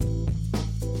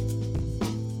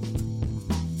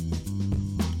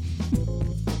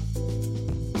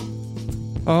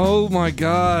Oh my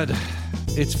God.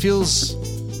 It feels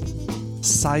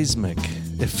seismic.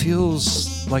 It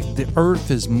feels like the earth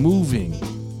is moving.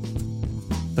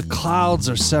 The clouds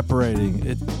are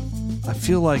separating. I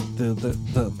feel like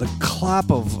the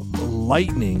clap of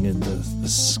lightning in the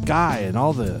sky and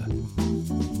all the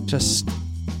just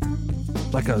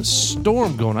like a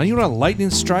storm going on. You know, lightning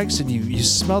strikes and you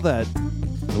smell that.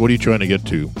 What are you trying to get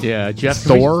to? Yeah, Jeff.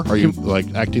 Thor? Are you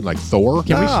like acting like Thor?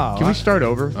 Can we start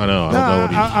over? I know. I don't know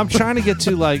what I'm trying to get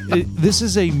to this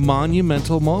is a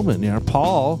monumental moment. You know,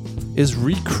 Paul is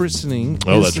rechristening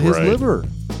his liver.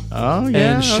 Oh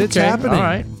yeah, and shit's happening.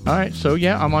 All right. So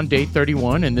yeah, I'm on day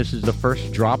 31, and this is the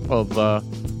first drop of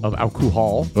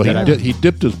alcohol. Well, he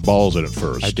dipped his balls in it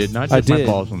first. I did not dip my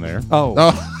balls in there.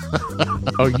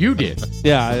 Oh, you did.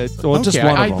 Yeah. Well, just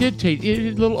one of them. I did taste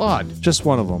it. A little odd. Just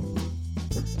one of them.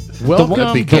 Welcome, the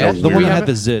one that had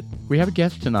the zit. We have a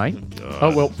guest tonight.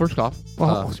 Oh well, first off,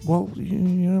 I was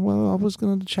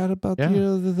going to chat about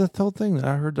the whole thing.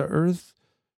 I heard the earth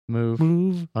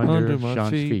move under my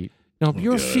Sean's feet. No,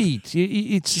 your feet.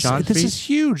 This is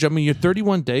huge. I mean, you're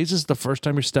 31 days. This is the first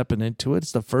time you're stepping into it.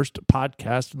 It's the first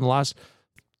podcast in the last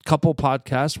couple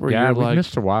podcasts where you're like... we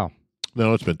missed a while.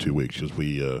 No, it's been 2 weeks because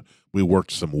we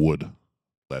worked some wood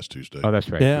last Tuesday. Oh, that's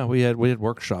right. Yeah, we had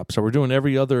workshops. So we're doing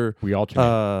every other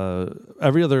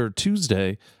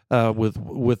Tuesday with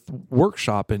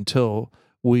workshop until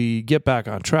we get back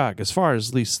on track as far as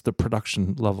at least the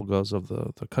production level goes of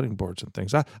the cutting boards and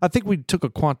things. I think we took a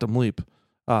quantum leap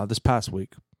this past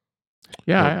week.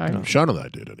 Yeah, Sean and I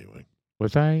did anyway.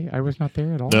 Was I? I was not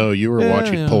there at all. No, you were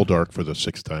watching Poldark for the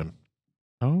 6th time.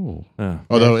 Oh. Yeah.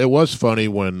 Although it was funny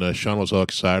when Sean was all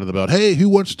excited about, hey, who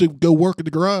wants to go work in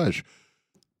the garage?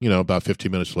 You know, about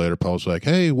 15 minutes later, Paul's like,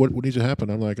 hey, what needs to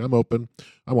happen? I'm like, I'm open.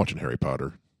 I'm watching Harry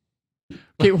Potter.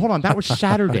 Okay, hold on. That was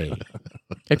Saturday.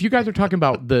 If you guys are talking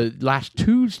about the last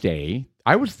Tuesday,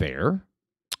 I was there.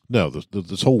 No,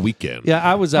 this whole weekend. Yeah,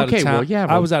 I was out of town.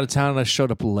 Well, I was out of town and I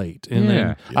showed up late. And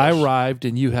then I arrived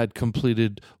and you had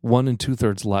completed 1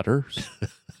 2/3 letters.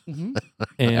 Mm-hmm.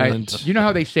 And you know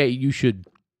how they say you should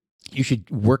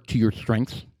work to your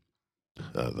strengths?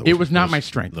 It was not my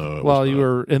strength. No, well, you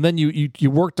were, and then you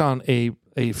worked on the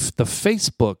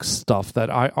Facebook stuff that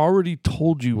I already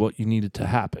told you what you needed to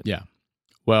happen. Yeah.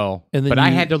 Well, and then but I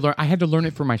had to learn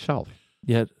it for myself.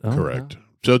 Correct.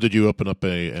 So did you open up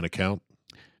an account?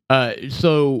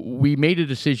 So we made a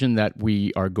decision that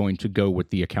we are going to go with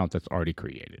the account that's already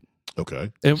created.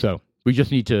 Okay. And so we just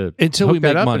need to until we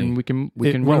make money. And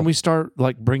we can when we start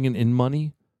like bringing in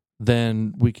money,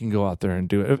 then we can go out there and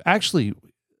do it. Actually,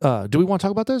 do we want to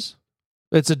talk about this?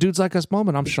 It's a Dudes Like Us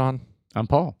moment. I'm Sean. I'm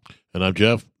Paul. And I'm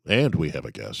Jeff. And we have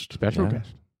a guest. Special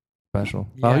guest. Special.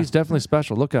 Yeah. Oh, he's definitely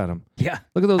special. Look at him. Yeah.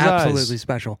 Look at those eyes. Absolutely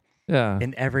special. Yeah.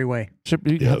 In every way.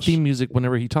 Should have theme music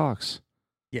whenever he talks.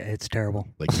 Yeah, it's terrible.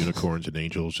 Like unicorns and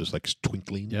angels, just like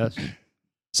twinkling. Yes.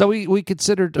 So we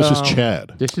considered... This is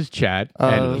Chad. This is Chad,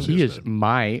 and he is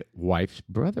my wife's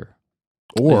brother.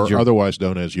 Or otherwise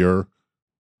known as your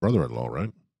brother-in-law,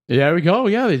 right? There we go.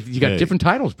 Yeah, you got different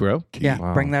titles, bro. Yeah,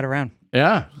 wow. Bring that around.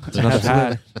 Yeah. It's another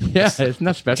hat. Yeah, it's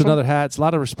not special. It's another hat. It's a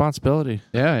lot of responsibility.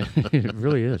 Yeah, it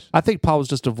really is. I think Paul was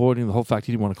just avoiding the whole fact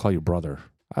he didn't want to call you brother.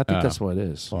 I think that's what it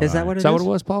is. Is that what it is? Is that what it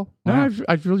was, Paul? No,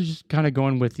 I've really just kind of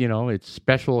going with, it's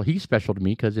special. He's special to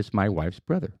me because it's my wife's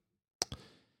brother.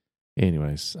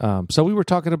 Anyways, so we were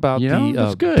talking about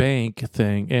the bank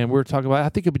thing, and we were talking about, I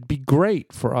think it would be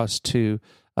great for us to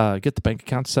get the bank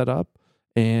account set up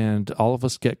and all of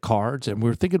us get cards. And we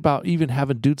were thinking about even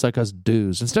having Dudes Like Us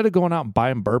dues. Instead of going out and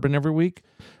buying bourbon every week,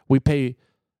 we pay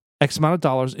X amount of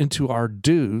dollars into our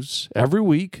dues every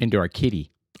week. Into our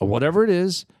kitty. Or whatever it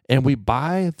is, and we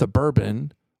buy the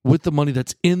bourbon with the money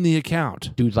that's in the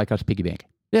account. Dudes Like Us piggy bank.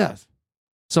 Yeah.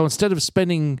 So instead of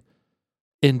spending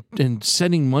and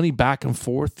sending money back and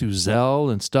forth through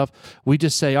Zelle and stuff, we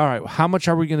just say, all right, how much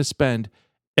are we going to spend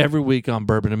every week on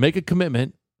bourbon and make a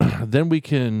commitment? Then we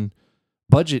can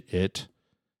budget it,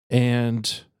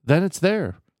 and then it's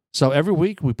there. So every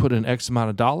week we put in X amount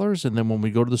of dollars, and then when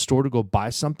we go to the store to go buy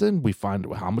something, we find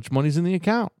how much money's in the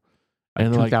account.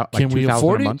 And they're like, can we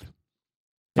afford it?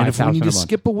 And if we need to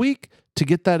skip a week to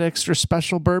get that extra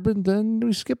special bourbon, then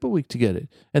we skip a week to get it.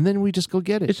 And then we just go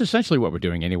get it. It's essentially what we're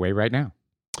doing anyway right now.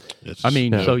 It's,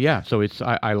 so it's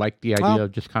I like the idea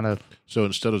of just kind of so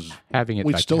instead of having it,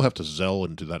 we still have to Zelle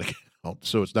into that account,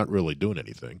 so it's not really doing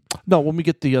anything. No, when we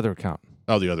get the other account.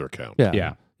 Oh, the other account.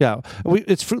 Yeah.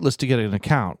 It's fruitless to get an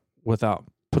account without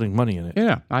putting money in it.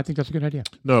 Yeah, I think that's a good idea.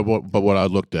 No, but what I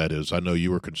looked at is, I know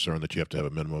you were concerned that you have to have a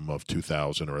minimum of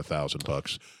 $2,000 or $1,000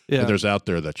 bucks. Yeah. And there's out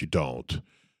there that you don't.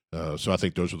 So I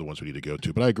think those are the ones we need to go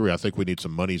to. But I agree. I think we need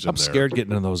some monies in I'm there. scared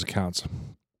getting in those accounts.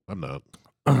 I'm not.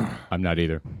 I'm not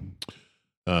either.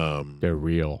 They're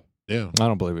real. Yeah. I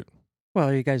don't believe it. Well,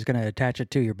 are you guys going to attach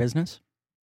it to your business?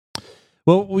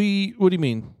 Well, what do you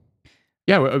mean?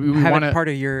 Yeah, we Have want it to. part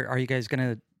of your? Are you guys going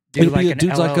to do It'll like be a an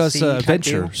dudes like us LLC type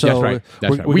venture. deal? So That's right.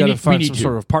 That's right. we got to find need some to.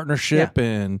 sort of partnership,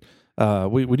 and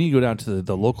we need to go down to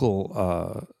the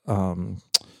local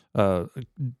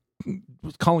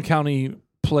Collin County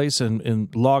place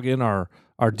and log in our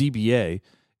DBA,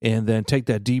 and then take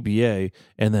that DBA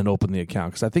and then open the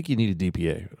account, because I think you need a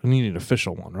DBA. You need an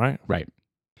official one, right? Right.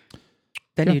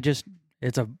 Then Yeah.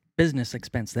 it's a business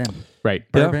expense then. Right.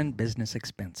 Yeah. Bourbon business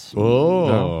expense.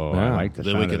 Oh, Yeah. I like the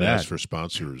Then we sound of can that. ask for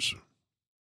sponsors.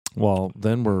 Well,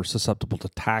 then we're susceptible to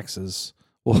taxes.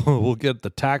 We'll get the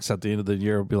tax at the end of the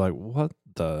year. We'll be like, what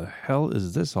the hell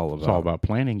is this all about? It's all about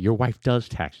planning. Your wife does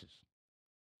taxes.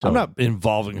 I'm not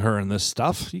involving her in this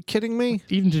stuff. You kidding me?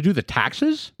 Even to do the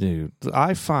taxes? Dude,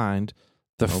 I find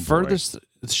the Oh, boy. furthest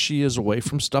she is away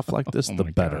from stuff like this, Oh, the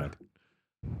my better.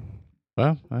 God.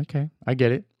 Well, okay. I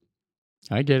get it.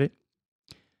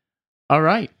 All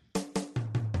right.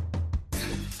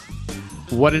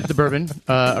 What is the bourbon?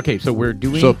 Okay, so we're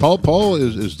doing. So Paul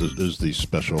is the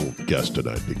special guest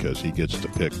tonight because he gets to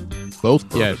pick both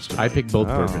bourbons. yes, I picked both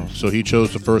Oh. bourbons. So he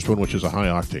chose the first one, which is a high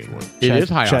octane one. It Chad, is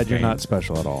high Chad, octane. you're not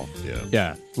special at all. Yeah.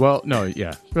 Yeah. Well, no.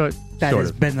 Yeah. But That sort has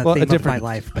of. been the Well, a theme of my different-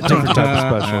 life. But Different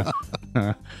type of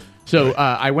special. So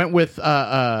I went with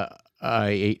an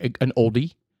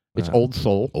oldie. It's Old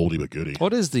Soul. Oldie but goodie.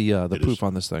 What is the It proof is.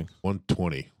 on this thing?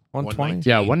 120. 120?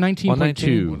 Yeah,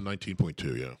 119.2.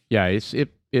 119.2, yeah. Yeah,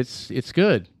 it's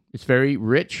good. It's very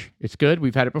rich. It's good.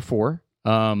 We've had it before.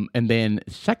 And then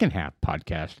second half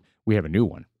podcast, we have a new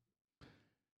one.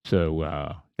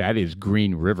 So that is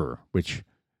Green River, which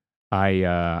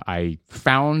I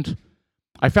found.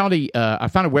 I found a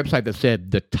website that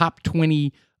said the top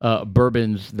 20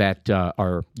 bourbons that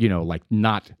are like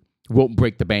won't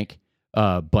break the bank,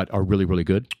 but are really, really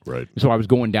good. Right. So I was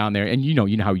going down there, and you know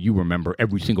how you remember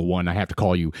every single one. I have to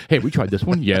call you. Hey, have we tried this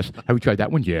one? Yes. Have we tried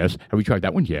that one? Yes. Have we tried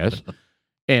that one? Yes.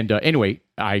 And anyway,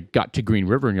 I got to Green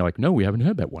River, and you're like, no, we haven't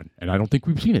had that one, and I don't think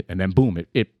we've seen it. And then boom,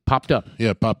 it popped up. Yeah,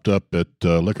 it popped up at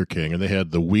Liquor King, and they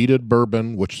had the weeded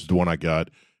bourbon, which is the one I got,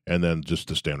 and then just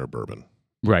the standard bourbon,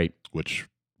 Right. which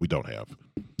we don't have.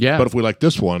 Yeah. But if we like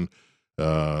this one,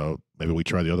 maybe we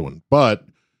try the other one. But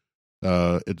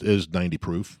it is 90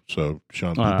 proof, so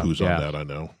Sean poo-poos yeah. on that, I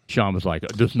know. Sean was like,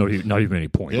 there's not even any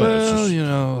point. Yeah, it's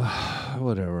Well, just-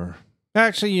 whatever.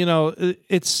 Actually,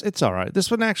 it's all right. This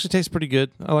one actually tastes pretty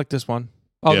good. I like this one.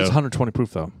 Oh, Yeah. it's 120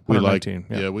 proof though. We liked,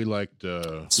 119. we liked.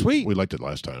 Sweet. We liked it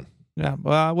last time. Yeah.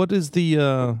 What is the?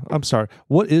 I'm sorry.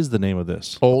 What is the name of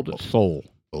this? Old Soul.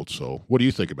 Old Soul. What do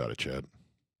you think about it, Chad?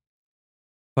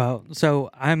 well, so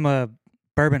I'm a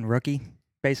bourbon rookie,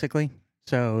 basically.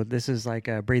 So this is like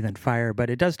a breathing fire, but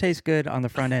it does taste good on the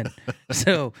front end.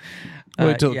 So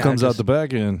Wait till it yeah, comes out just- the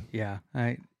back end. Yeah,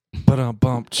 But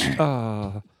bumped.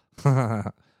 no,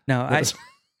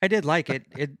 I did like it.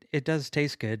 It does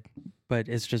taste good, but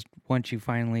it's just once you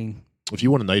finally. If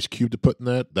you want an ice cube to put in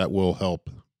that will help.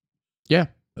 Yeah.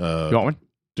 You want one?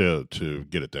 To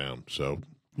get it down. So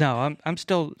No, I'm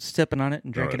still sipping on it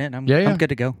and drinking right. it. And Yeah, yeah. I'm good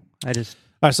to go. I just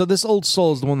All right. So this Old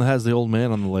Soul is the one that has the old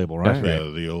man on the label, right? That's right.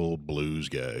 yeah, the old blues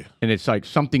guy. And it's like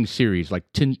something series, like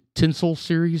Tinsel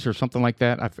series or something like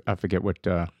that. I forget what.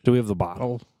 Do we have the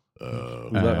bottle? We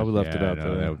left it out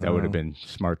no, there. That would have been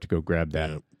smart to go grab that.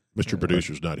 Yeah. Mr.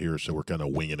 Producer's not here, so we're kind of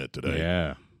winging it today.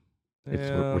 Yeah.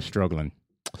 We're struggling.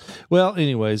 Well,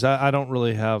 anyways, I don't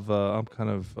really have. I'm kind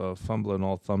of fumbling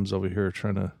all thumbs over here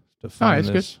trying to find it's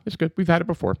this. good. It's good. We've had it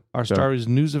before. Our So- Star is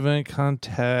news event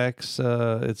contacts.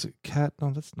 It's a cat.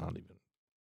 No, that's not even.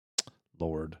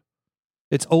 Lord,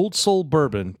 it's Old Soul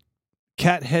Bourbon,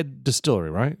 Cat Head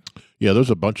Distillery, right? Yeah, there's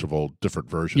a bunch of old different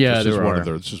versions. Yeah, this is there one are. of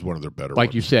their. This is one of their better Like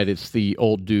ones. you said, it's the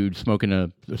old dude smoking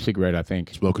a cigarette, I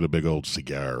think. Smoking a big old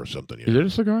cigar or something. Is it a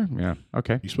cigar? Yeah.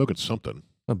 Okay. He's smoking something.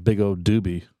 A big old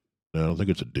doobie. No, I don't think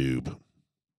it's a doob.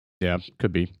 Yeah,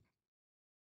 could be.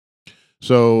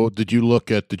 So, did you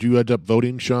end up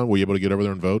voting, Sean? Were you able to get over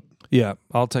there and vote? Yeah,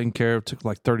 all taken care of. Took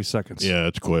like 30 seconds. Yeah,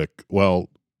 it's quick. Well,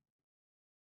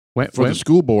 When, for the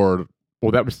school board,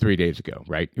 well, that was 3 days ago,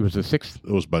 right? It was the 6th.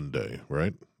 it was Monday,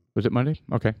 right? Was it Monday?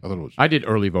 Okay. I thought it was. I did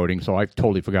early voting, so I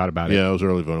totally forgot about it. Yeah, it was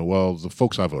early voting. Well, the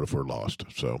folks I voted for lost.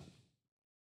 So,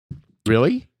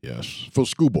 Really? yes, for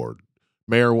school board,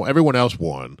 mayor, everyone else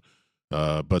won,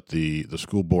 but the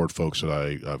school board folks that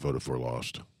I voted for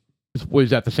lost. Was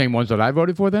that the same ones that I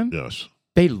voted for then? Yes,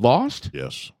 They lost?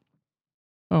 yes.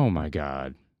 Oh, my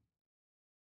God.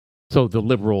 So the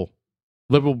liberal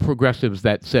liberal progressives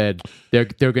that said they're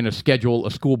going to schedule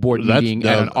a school board meeting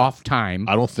at an off time.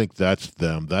 I don't think that's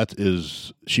them. That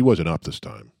is, she wasn't up this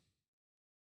time.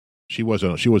 She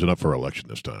wasn't up for election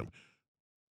this time.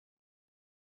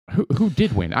 Who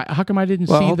did win? How come I didn't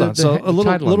Well, see hold the on. So a title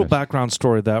on little this? background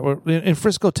story that in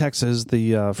Frisco, Texas,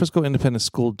 the Frisco Independent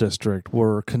School District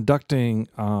were conducting.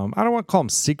 I don't want to call them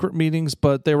secret meetings,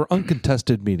 but they were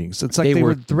uncontested meetings. It's like They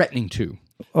were threatening to.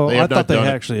 Oh, They I have thought not they done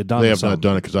it. actually had done. They have some. not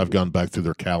done it because I've gone back through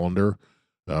their calendar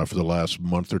for the last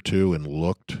month or two and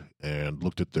looked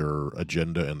at their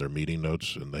agenda and their meeting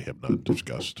notes, and they have not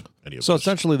discussed any of So this.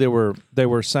 essentially, they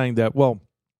were saying that we're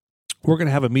going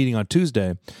to have a meeting on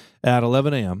Tuesday at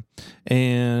 11 a.m.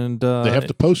 and They have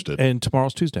to post it. and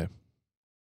tomorrow's Tuesday.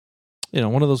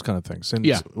 One of those kind of things. And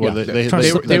Yeah. Well, yeah. they Trying to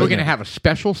They slip were that going in. to have a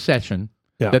special session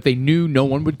Yeah. that they knew no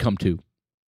one would come to,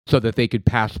 so that they could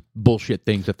pass bullshit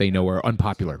things that they know are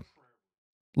unpopular.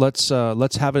 let's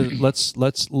have it. Let's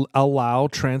allow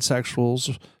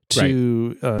transsexuals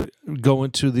to go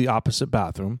into the opposite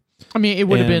bathroom. I mean, it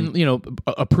would have And- been,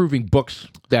 approving books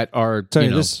that are, Tell you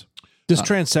this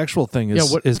transsexual thing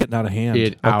is getting out of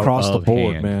hand across the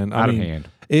board, man. Out I mean, of hand.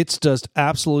 it's just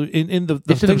absolute. In the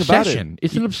It's an thing about it, obsession.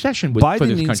 It's an obsession for Biden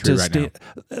this needs country to right now.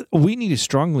 stand. We need a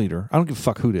strong leader. I don't give a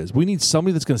fuck who it is. We need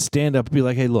somebody that's going to stand up and be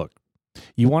like, "Hey, look,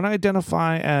 you want to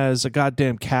identify as a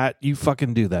goddamn cat? You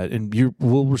fucking do that, and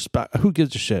we'll respect. Who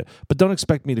gives a shit? But don't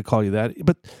expect me to call you that.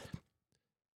 But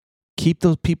keep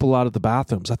those people out of the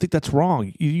bathrooms. I think that's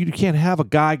wrong. You can't have a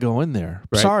guy go in there.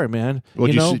 Right. Sorry, man. Well,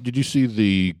 did you see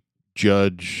the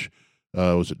judge?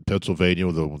 Was it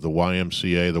Pennsylvania, the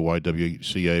YMCA, the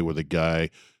YWCA, where the guy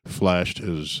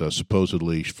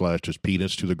supposedly flashed his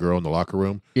penis to the girl in the locker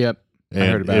room? Yep. And I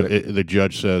heard about it. The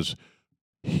judge says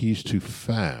he's too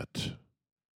fat.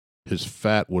 His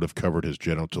fat would have covered his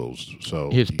genitals. So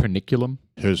His paniculum.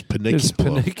 his His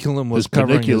paniculum, paniculum was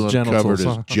covering his genitals. covered his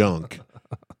huh? junk.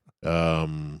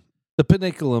 The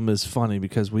paniculum is funny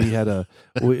because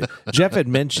Jeff had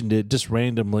mentioned it just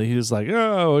randomly. He was like,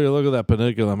 "Oh, look at that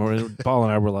paniculum." And Paul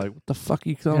and I were like, "What the fuck are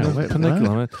you calling it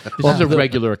paniculum?" This is a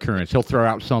regular occurrence. He'll throw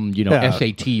out some, Yeah.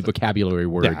 SAT vocabulary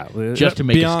word Yeah, just to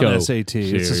make beyond us go. SAT.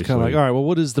 It's just kind of like, all right, well,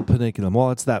 what is the paniculum? Well,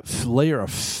 it's that layer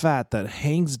of fat that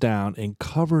hangs down and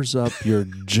covers up your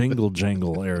jingle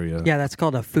jangle area. Yeah, that's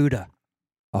called a FUTA.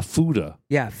 A FUTA.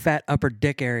 Yeah, fat upper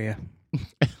dick area.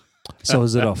 So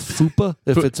is it a FUPA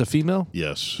if it's a female?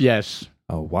 Yes. Yes.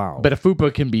 Oh, wow. But a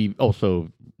FUPA can be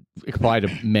also applied to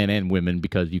men and women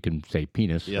because you can say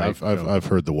penis. Yeah, right? I've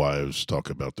heard the wives talk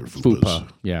about their fupas. FUPA.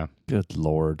 Yeah. Good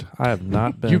Lord. I have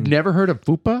not been. You've never heard of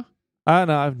FUPA?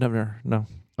 No, I've never. No.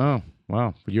 Oh,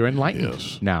 wow. You're enlightened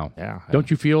Yes. now. Yeah. Don't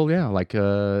you feel, like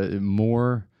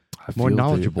more I more feel the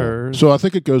knowledgeable? urge. So I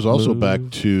think it goes also back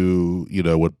Move. to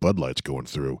what Bud Light's going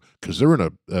through because they're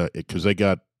in because they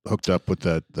got hooked up with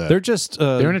that. They're just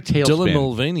They're in a tailspin. Dylan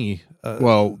Mulvaney.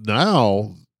 Well,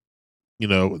 now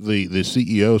the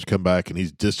CEO's come back and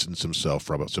he's distanced himself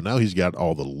from it. So now he's got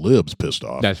all the libs pissed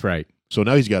off. That's right. So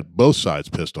now he's got both sides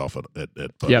pissed off at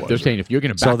Budweiser. Yeah, they're saying if you're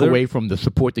going to So back they're- away from the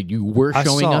support that you were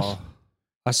showing us.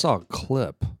 I saw a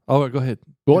clip. Oh, go ahead.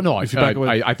 Well, no, If you back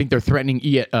away- I think they're threatening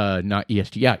not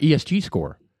ESG. Yeah, ESG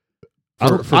score. I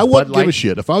For wouldn't Bud give a Light.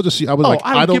 shit if I was a CEO. I was Oh, like,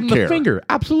 I would I don't give them care. the finger.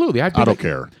 Absolutely, I don't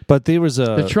care. But there was a.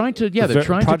 They're trying to, they're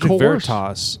trying Project to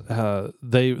coerce. Veritas.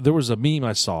 There was a meme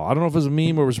I saw. I don't know if it was a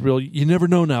meme or it was real. You never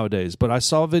know nowadays. But I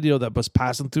saw a video that was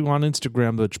passing through on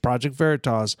Instagram. That Project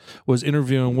Veritas was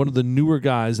interviewing one of the newer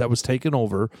guys that was taken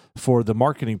over for the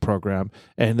marketing program,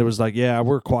 and there was like, "Yeah,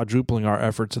 we're quadrupling our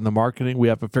efforts in the marketing. We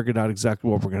haven't figured out exactly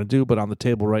what we're going to do, but on the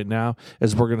table right now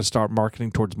is we're going to start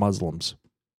marketing towards Muslims."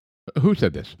 Who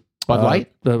said this? Bud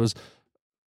Light? That was.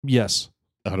 Yes.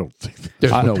 I don't think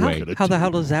There's I no don't way. think How the hell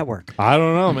does that work? I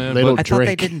don't know, man. They but- don't I thought they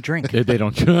drink. didn't drink. They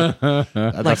don't.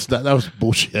 that was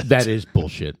bullshit. That is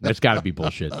bullshit. That's got to be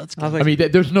bullshit. I was like, I mean,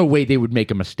 there's no way they would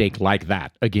make a mistake like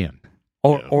that again.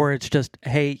 or it's just,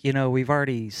 hey, we've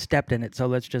already stepped in it, so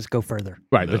let's just go further.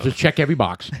 Right. Let's just check every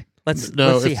box. Let's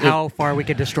No, see if- how far we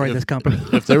can destroy this company.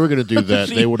 If they were going to do that,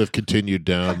 they would have continued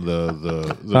down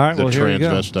the right, well, here we go.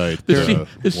 transvestite. The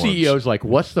ones. CEO's like,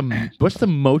 what's the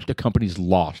most a company's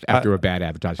lost after a bad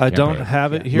advertising I don't campaign?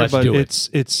 have it here, Let's but do it.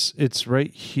 it's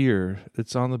right here.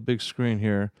 It's on the big screen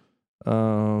here.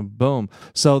 Boom.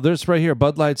 So there's right here.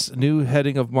 Bud Light's new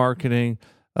heading of marketing.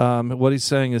 What he's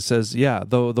saying says, yeah,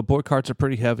 though the boycotts are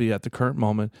pretty heavy at the current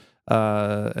moment.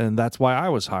 And that's why I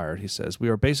was hired. He says we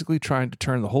are basically trying to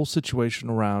turn the whole situation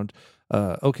around.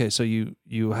 Okay, so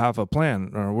you have a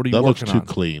plan, or what are you That looks working too on?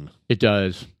 clean It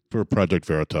does. for Project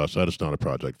Veritas. That is not a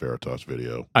Project Veritas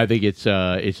video. I think it's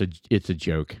a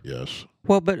joke. Yes.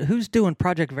 Well, but who's doing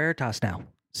Project Veritas now?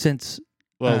 Since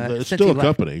Well, it's since still he a left.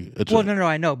 company. It's Well, no,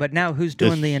 I know, but now who's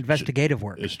doing It's the ju- investigative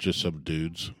work? It's just some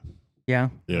dudes. Yeah.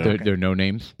 Yeah, There are no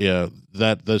names. yeah.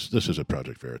 This isn't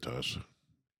Project Veritas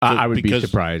I would be because-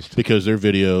 surprised. because their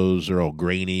videos are all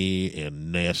grainy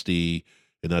and nasty,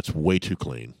 and that's way too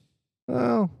clean.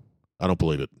 Well, I don't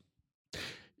believe it.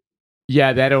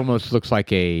 Yeah, that almost looks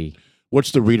like a.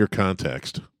 What's the reader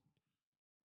context?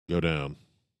 Go down.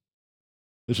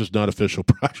 This is not official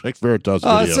Project Veritas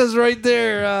oh, it video. says right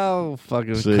there. Oh,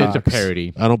 fucking See? It's a cocks.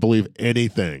 parody. I don't believe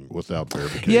anything without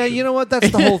verification. Yeah, you know what? That's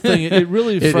the whole thing. It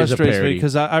really It is a frustrates me parody.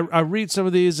 because I read some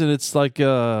of these and it's like,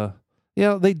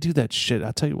 they do that shit.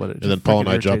 I'll tell you what. It And then just Paul and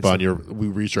freaking I jump irritates on me. your. We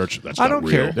research. That's I not don't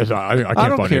real. care. That's, I can't I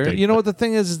don't find care. anything. You know what the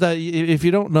thing is that if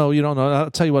you don't know, you don't know.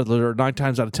 I'll tell you what. 9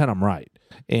 times out of 10, I'm right.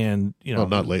 And you know, Well,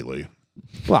 not lately.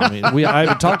 well, I mean, I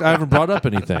haven't brought up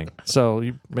anything.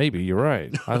 So maybe you're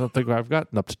right. I don't think I've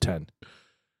gotten up to 10.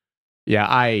 Yeah,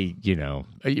 we're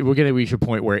going to reach a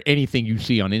point where anything you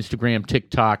see on Instagram,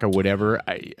 TikTok, or whatever,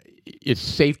 it's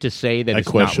safe to say that I it's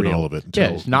question not real. all of it Yeah,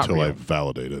 until, it's not until I real.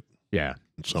 validate it Yeah.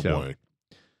 in some So- way.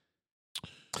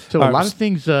 So All a right,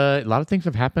 lot of things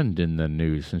have happened in the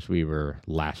news since we were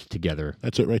last together.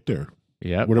 That's it right there.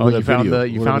 Yeah. Whatever that you found video-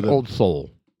 you whatever found that- Old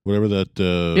Soul. Whatever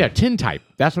that. Yeah, Tin Type.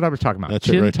 That's what I was talking about. That's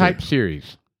it Tin right Type there.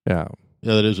 series. Yeah.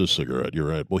 Yeah, that is a cigarette. You're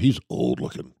right. Well, he's old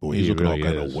looking. Boy, he's He looking really all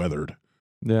kind is. of weathered.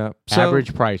 Yeah. So,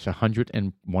 Average price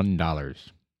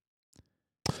 $101.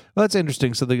 Well, that's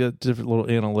interesting. So they got different little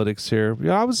analytics here.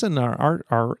 Yeah, I was in our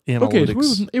analytics. Okay,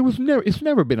 so it's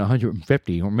never been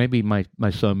 150, or maybe my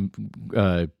son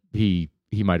he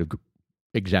might have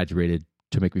exaggerated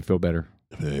to make me feel better.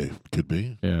 Hey, could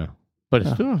be. Yeah, but it's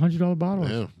Yeah. still $100 bottle.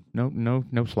 Yeah.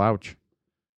 No slouch.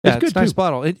 Yeah, It's it's good, a nice too.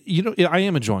 bottle. I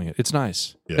am enjoying it. It's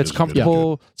nice. Yeah, It's it's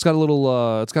comfortable. It's got a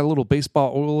little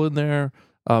baseball oil in there.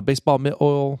 Baseball mitt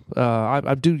oil.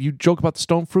 You joke about the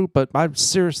stone fruit, but I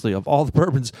seriously, of all the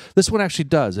bourbons, this one actually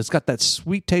does. It's got that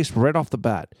sweet taste right off the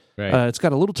bat. Right. It's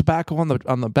got a little tobacco on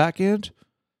the back end,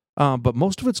 but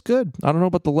most of it's good. I don't know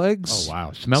about the legs. Oh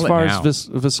wow, smell As it far now. as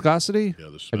viscosity. Yeah,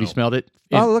 the smell. Have you smelled it?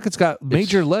 Oh, look, it's got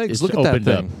major It's- legs. it's Look at that opened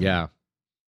thing. up. Yeah.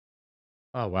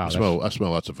 Oh wow, I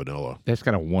smell lots of vanilla. that's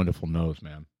got a wonderful nose,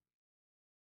 man.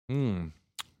 Mm.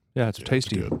 Yeah, it's Yeah,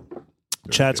 tasty. It's good.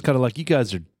 Very Chat's good. kind of like, you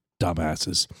guys are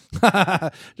dumbasses.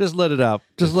 Just let it out.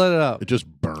 Just let it out. It just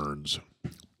burns.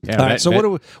 Yeah, All right. So what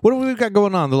do we got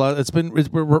going on?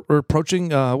 We're approaching.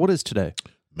 What is today?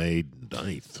 May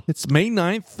 9th. It's May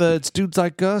 9th. It's Dudes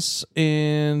Like Us,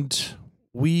 and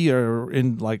we are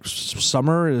in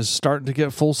summer is starting to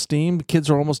get full steam. Kids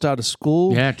are almost out of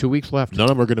school. Yeah, 2 weeks left. None of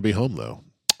them are going to be home though.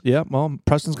 Yeah. Well,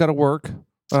 Preston's got to work.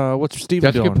 What's Steven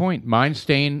That's a doing? good point. Mine's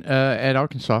staying at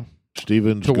Arkansas.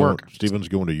 Steven's To going, work. Steven's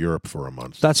going to Europe for a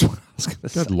month. That's what I was going to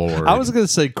say. Good Lord. I was going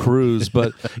to say cruise,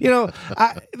 but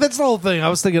that's the whole thing. I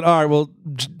was thinking, all right, well,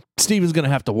 Steven's going to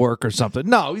have to work or something.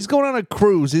 No, he's going on a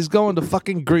cruise. He's going to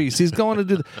fucking Greece. He's going to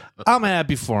do. I'm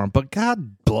happy for him, but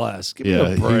God bless. Give me Yeah,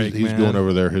 a break, he's man. going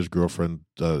over there. His girlfriend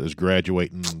is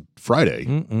graduating Friday,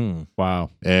 Mm-mm.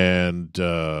 Wow. and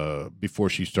before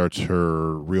she starts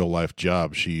her real life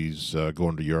job, she's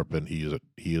going to Europe, and he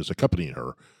is accompanying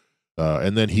her,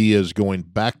 and then he is going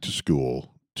back to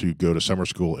school to go to summer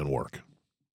school and work.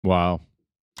 Wow.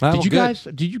 Oh, Did you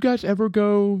good. guys ever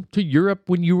go to Europe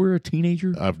when you were a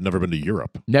teenager? I've never been to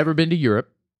Europe. Never been to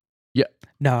Europe.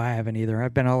 No, I haven't either.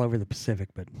 I've been all over the Pacific,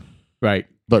 but Right.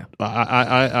 But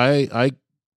I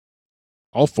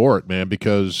all for it, man,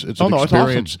 because it's Oh, an no, it's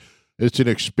experience. It's an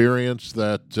experience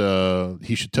that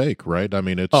he should take, right? I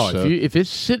mean, it's if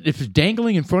it's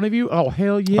dangling in front of you, oh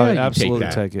hell yeah, I you absolutely take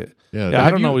that. take it. yeah. Yeah, I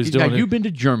Have don't you- know what he's doing. Now, you've been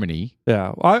to Germany,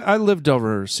 Yeah, I lived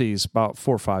overseas about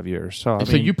 4 or 5 years, so I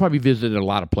so mean, you probably visited a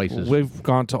lot of places. we've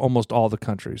gone to almost all the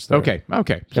countries. There. Okay. So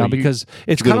Yeah, you- because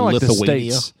it's you go kind of to like the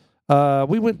Lithuania? States.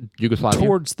 We went Yugoslavia.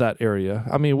 towards that area.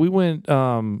 I mean, we went.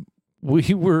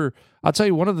 We were. I'll tell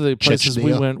you, one of the places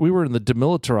we Chechnya? went. We were in the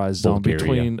demilitarized zone Bulgaria.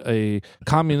 between a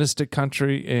communistic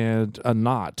country and a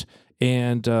not.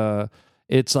 And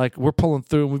it's like we're pulling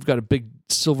through, and we've got a big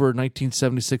silver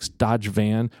 1976 Dodge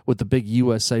van with the big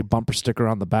USA bumper sticker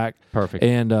on the back. Perfect.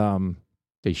 And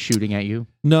They shooting at you.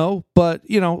 no, but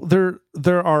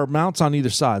there are mounts on either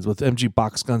side with MG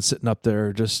box guns sitting up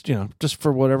there, just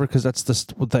for whatever, because that's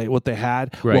what they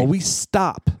had. Right. Well, we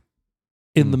stop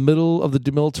in the middle of the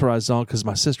demilitarized zone because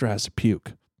my sister has to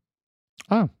puke.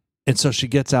 Oh. And so she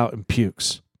gets out and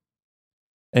pukes,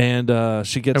 and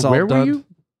she gets And all where done. were you?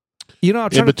 I'm in trying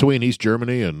to between East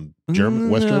Germany and West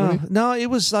Germany. No, it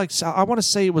was like I want to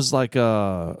say it was like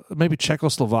maybe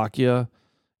Czechoslovakia.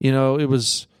 It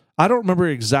was. I don't remember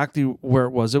exactly where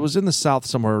it was. It was in the south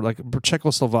somewhere, like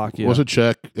Czechoslovakia. Was it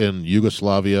Czech? in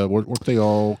Yugoslavia? Weren't they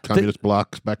all communist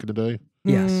blocks back in the day?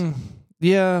 Yes.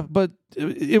 Yeah, but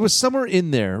it was somewhere in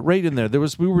there, right in there.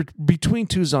 We were between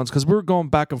two zones because we were going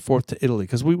back and forth to Italy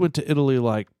because we went to Italy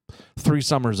like 3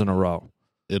 summers in a row.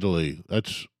 Italy,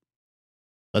 that's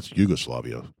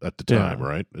Yugoslavia at the time,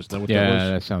 right? Isn't that what that Yeah, was?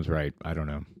 that sounds right. I don't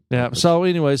know. Yeah. So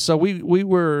anyway, so we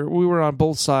were on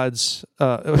both sides.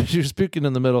 She was puking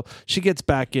in the middle. She gets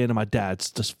back in, and my dad's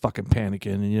just fucking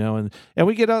panicking, and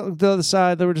we get out the other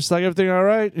side. They were just like, everything all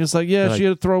right? And it's like, yeah, she had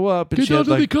to throw up, and Get she out had of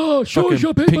the like car. Show us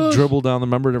your pink papers. dribble down the.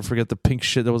 Remember to forget the pink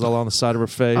shit that was all on the side of her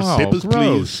face. Oh, Papers,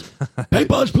 gross.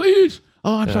 Papers, please.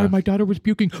 Oh, I'm sorry. My daughter was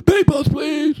puking. Papers,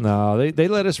 please. No, they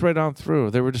let us right on through.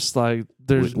 They were just like,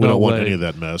 there's We no don't want way any of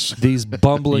that mess. these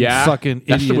bumbling fucking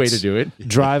that's idiots the way to do it.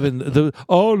 driving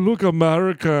look,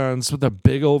 Americans with a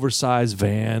big oversized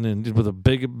van and with a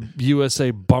big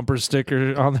USA bumper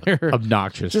sticker on there.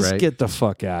 Obnoxious, Just right? get the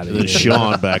fuck out of And then here.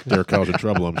 Sean back there causing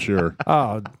trouble, I'm sure.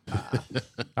 Oh,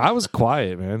 I was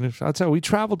quiet, man. I'll tell you, we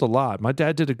traveled a lot. My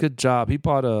dad did a good job. He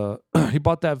bought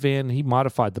that van. He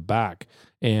modified the back,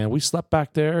 and we slept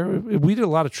back there. We did a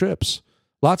lot of trips,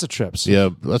 lots of trips. Yeah,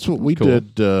 that's what we Cool.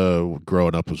 did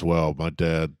growing up as well. My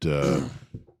dad,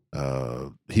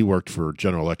 he worked for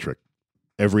General Electric.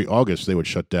 Every August, they would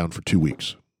shut down for 2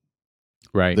 weeks.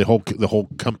 Right. The whole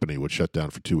company would shut down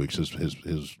for 2 weeks.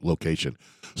 His location.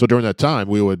 So during that time,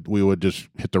 we would just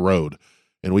hit the road,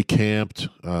 and we camped.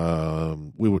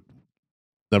 We would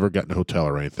never got in a hotel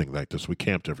or anything like this. We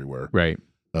camped everywhere. Right.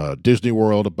 Disney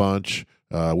World a bunch.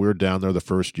 We were down there the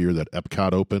first year that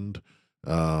Epcot opened.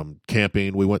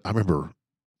 Camping. We went. I remember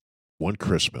one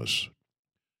Christmas.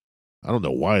 I don't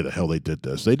know why the hell they did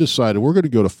this. They decided we're going to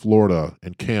go to Florida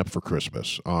and camp for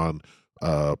Christmas on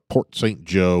Port St.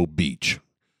 Joe Beach.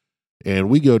 And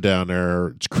we go down there.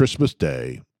 It's Christmas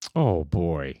Day. Oh,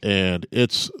 boy. And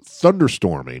it's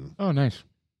thunderstorming. Oh, nice.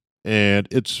 And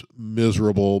it's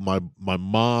miserable. My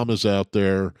mom is out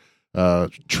there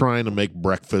trying to make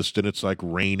breakfast, and it's like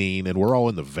raining, and we're all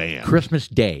in the van. Christmas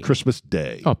Day. Christmas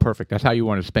Day. Oh, perfect. That's how you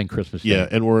want to spend Christmas Day. Yeah,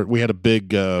 and we had a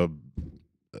big, I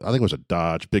think it was a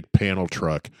Dodge, big panel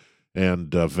truck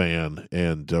and van,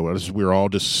 and we were all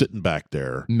just sitting back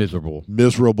there. Miserable.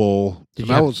 Miserable. Did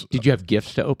you have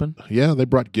gifts to open? Yeah, they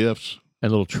brought gifts. A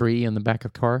little tree in the back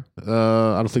of the car?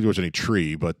 I don't think there was any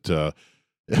tree, but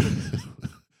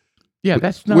Yeah,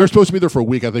 that's not. we were supposed to be there for a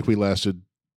week. I think we lasted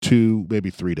 2, maybe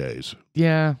 3 days.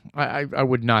 Yeah, I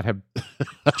would not have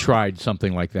tried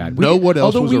something like that. No one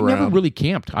else although was we around. never really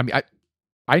camped. I mean,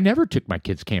 I never took my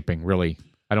kids camping, really.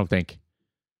 I don't think.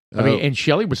 I mean, and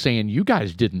Shelley was saying you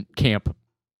guys didn't camp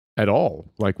at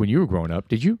all, like when you were growing up,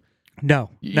 did you? No.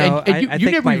 And you I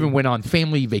think never even went on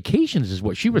family vacations, is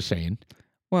what she was saying.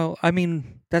 Well, I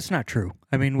mean, that's not true.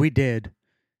 I mean, we did,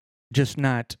 just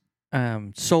not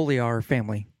solely our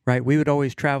family, right? We would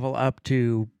always travel up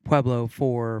to Pueblo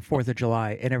for 4th of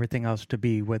July and everything else to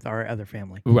be with our other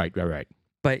family. Right.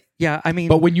 But yeah, I mean,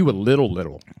 But when you were little,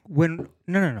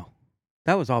 no.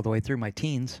 That was all the way through my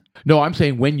teens. no, I'm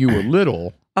saying when you were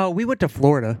little. Oh, we went to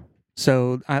Florida.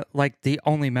 So, like, the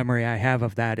only memory I have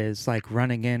of that is, like,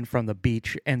 running in from the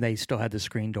beach and they still had the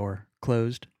screen door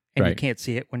closed. And you Right. can't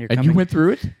see it when you're And coming. you went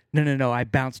through it? No. I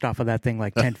bounced off of that thing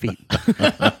like 10 feet.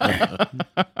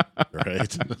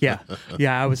 Right. Yeah.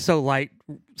 I was so light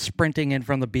sprinting in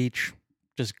from the beach,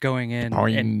 just going in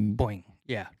Boing. and boing.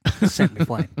 Yeah. Sent me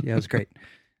flying. Yeah, it was great.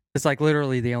 It's like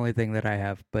literally the only thing that I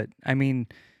have. But, I mean,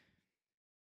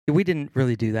 we didn't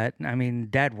really do that. I mean,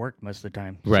 Dad worked most of the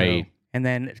time. Right. So, and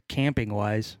then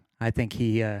camping-wise, I think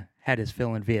he had his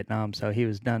fill in Vietnam, so he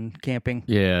was done camping.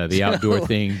 Yeah, the outdoor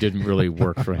thing didn't really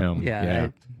work for him. Yeah.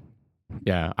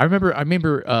 I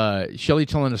remember Shelley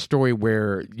telling a story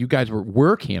where you guys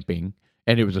were camping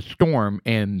and it was a storm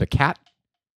and the cat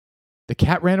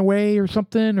ran away or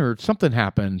something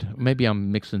happened. Maybe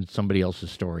I'm mixing somebody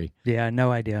else's story. Yeah,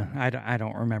 no idea. I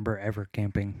don't remember ever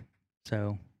camping.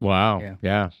 So Wow.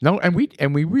 Yeah. No, and we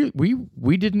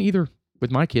didn't either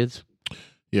with my kids.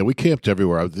 Yeah, we camped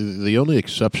everywhere. The only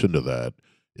exception to that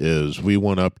is we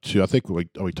went up to, I think we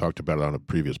talked about it on a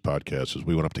previous podcast, is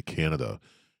we went up to Canada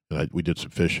and we did some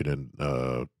fishing in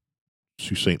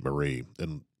Sault Ste. Marie,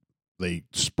 and they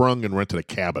sprung and rented a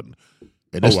cabin.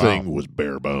 And this thing was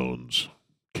bare bones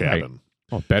cabin. Right.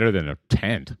 Oh, better than a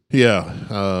tent.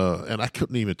 Yeah, and I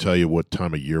couldn't even tell you what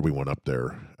time of year we went up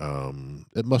there.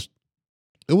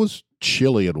 It was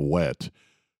chilly and wet.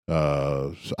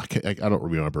 So I don't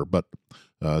remember, but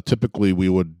typically we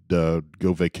would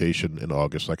go vacation in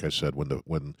August, like I said,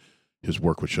 when his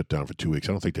work was shut down for 2 weeks.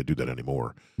 I don't think they do that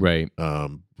anymore. Right.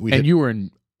 You were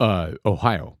in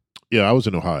Ohio. Yeah, I was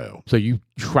in Ohio. So you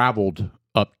traveled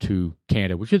up to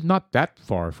Canada, which is not that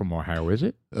far from Ohio, is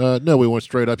it? No, we went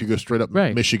straight up. You go straight up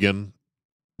Right. Michigan,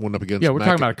 went up against Yeah, we're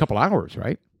talking about a couple hours,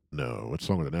 right? No, it's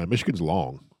longer than that. Michigan's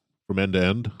long from end to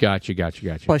end. Gotcha.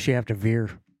 Plus, you have to veer.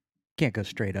 Can't go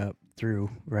straight up through,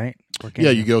 right? Or can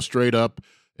Yeah, you go straight up,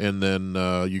 and then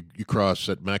you cross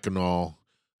at Mackinac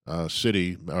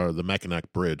City, or the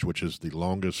Mackinac Bridge, which is the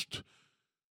longest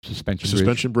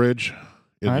suspension bridge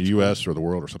in Oh, the that's U.S. or the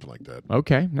world or something like that.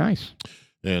 Okay, nice.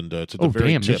 And it's at the Oh, very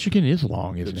damn, tip. Michigan is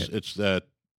long, isn't it? It's that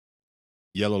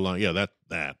yellow line. Yeah,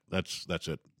 that's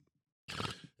it.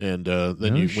 And then No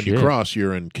when you shit. cross,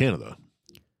 you're in Canada.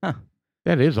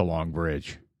 That is a long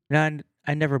bridge. No,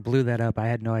 I never blew that up. I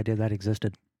had no idea that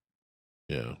existed.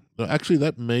 Yeah. No, actually,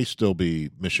 that may still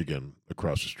be Michigan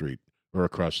across the street or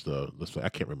across the I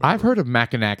can't remember. I've heard of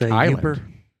Mackinac The Island. Uper.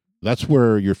 That's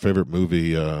where your favorite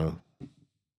movie,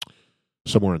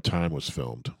 Somewhere in Time, was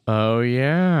filmed. Oh,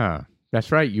 yeah.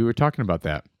 That's right. You were talking about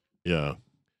that. Yeah.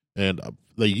 And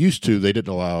they didn't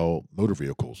allow motor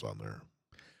vehicles on there.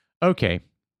 Okay.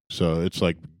 So it's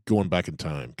like going back in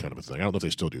time kind of a thing. I don't know if they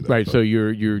still do that. Right. but So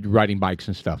you're riding bikes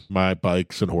and stuff. my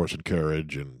bikes and horse and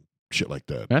carriage and shit like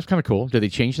that. That's kind of cool. Did they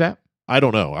change that? I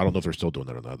don't know. I don't know if they're still doing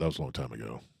that or not. That was a long time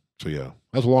ago. So yeah,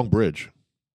 that's a long bridge.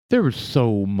 There is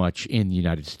so much in the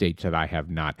United States that I have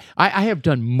not. I have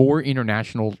done more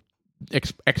international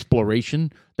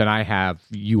exploration than I have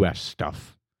U.S.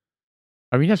 stuff.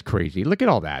 I mean, that's crazy. Look at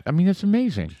all that. I mean, that's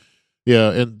amazing.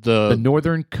 Yeah, and The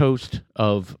northern coast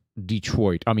of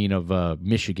Detroit. I mean, of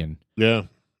Michigan. yeah,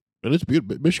 and it's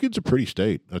beautiful. Michigan's a pretty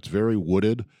state. It's very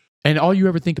wooded. And all you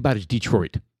ever think about is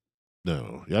Detroit.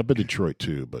 No, yeah, I've been to Detroit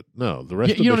too, but no, the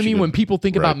rest. You know of what I mean? Michigan- When people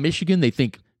think right. about Michigan, they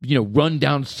think,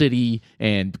 rundown city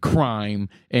and crime,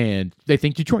 and they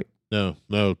think Detroit. No,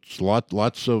 it's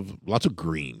lots of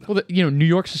green. Well, New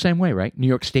York's the same way, right? New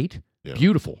York State, Yeah.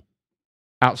 beautiful.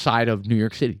 Outside of New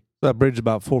York City. That bridge is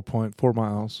about 4.4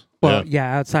 miles. Well,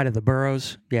 yeah, outside of the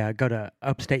boroughs. Yeah, go to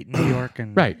upstate New York,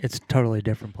 and Right. it's a totally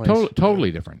different place.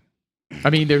 Totally different. I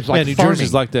mean, there's like New farming.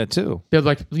 Jersey's like that too. There's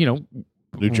like,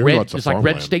 New Jersey, red, lots of it's like red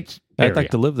farmland. states I'd area. like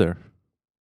to live there.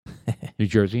 New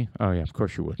Jersey? Oh, yeah, of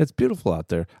course you would. It's beautiful out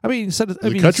there. I mean, The step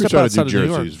countryside of outside New of New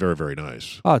Jersey York. is very, very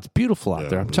nice. Oh, it's beautiful out Yeah,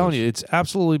 there. I'm it telling is. you, it's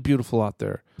absolutely beautiful out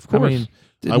there. Of course. I mean,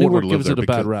 I wouldn't Newark wanna live gives there it a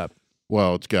bad because- rap.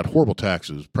 Well, it's got horrible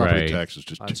taxes. Property Right. taxes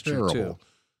just That's true, terrible.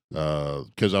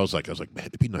 Because I was like, man,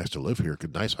 it'd be nice to live here.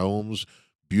 Nice homes,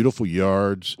 beautiful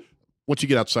yards. Once you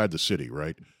get outside the city,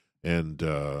 right? And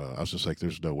I was just like,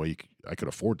 there's no way I could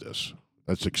afford this.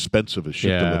 That's expensive as shit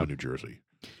to Yeah. live in New Jersey.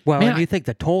 Well, Man, and you think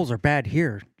the tolls are bad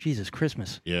here? Jesus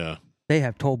Christmas! Yeah. They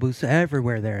have toll booths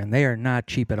everywhere there, and they are not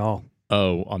cheap at all.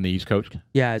 Oh, on the East Coast?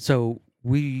 Yeah, so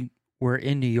we were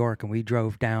in New York, and we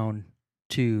drove down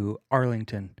to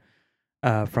Arlington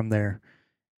from there,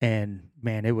 and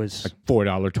man, it was. Like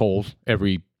 $4 tolls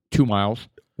every 2 miles.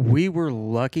 We were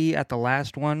lucky at the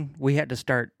last one. We had to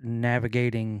start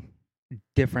navigating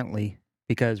differently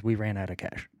because we ran out of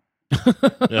cash.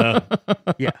 Yeah.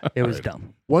 Yeah, it was Right.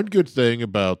 dumb. One good thing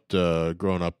about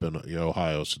growing up in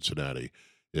Ohio, Cincinnati,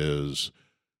 is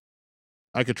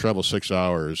I could travel 6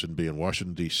 hours and be in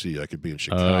Washington, D.C. I could be in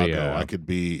Chicago. yeah. I could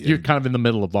be You're kind of in the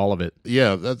middle of all of it.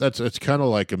 yeah, it's kind of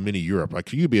like a mini Europe.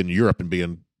 Like you could be in Europe and be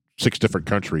in 6 different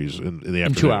countries in the afternoon.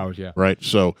 In 2 hours, yeah. Right.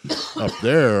 So up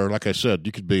there, like I said,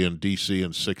 you could be in D.C.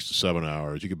 in 6 to 7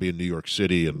 hours. You could be in New York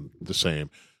City and the same.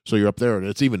 So you're up there, and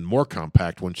it's even more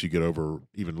compact once you get over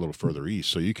even a little further east.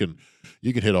 So you can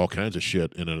hit all kinds of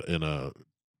shit in a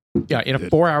Yeah, in a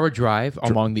 4-hour drive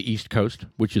along the East Coast,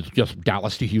 which is just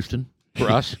Dallas to Houston for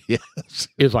us, yes.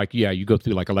 is like, you go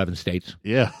through like 11 states.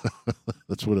 Yeah,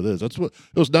 that's what it is. That's what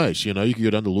it was nice. You can go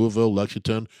down to Louisville,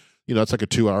 Lexington. It's like a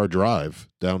 2-hour drive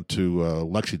down to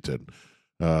Lexington,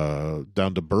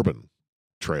 down to Bourbon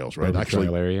trails. Right, Bourbon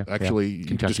Trail area. actually, you can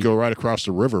Kentucky. just go right across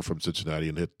the river from Cincinnati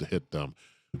and hit them.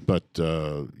 But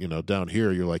down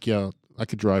here, you're like, yeah, I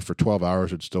could drive for 12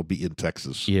 hours and still be in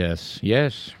Texas. Yes.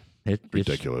 It's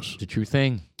Ridiculous. the true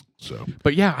thing. So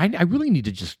But yeah, I really need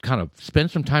to just kind of spend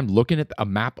some time looking at a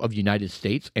map of the United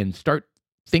States and start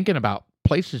thinking about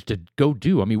places to go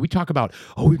do. I mean, we talk about,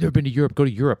 we've never been to Europe, go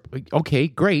to Europe. Okay,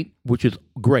 great, which is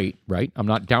great, right? I'm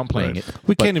not downplaying Right. it.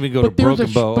 We can't even go to but there's a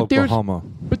Broken Bow, but there's- Oklahoma.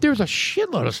 But there's a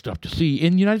shitload of stuff to see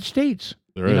in the United States.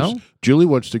 there you is. know? Julie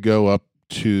wants to go up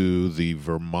to the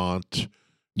Vermont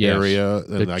Yes. area.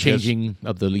 And The I changing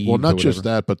of the leaves. guess, well, not or just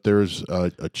whatever. that, but there's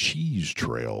a cheese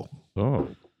trail. Oh,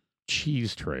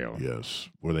 cheese trail. Yes,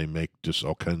 where they make just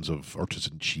all kinds of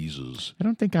artisan cheeses. I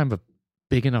don't think I'm a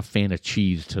big enough fan of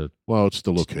cheese to Well, it's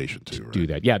the location too, right? do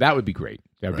that. Yeah, that would be great.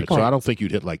 That would Right. be So I don't think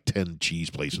you'd hit like 10 cheese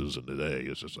places in a day.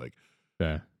 It's just like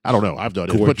Yeah. I don't know. I've done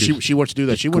it, Gorge but your- she wants to do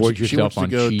that. just She wants gorge yourself on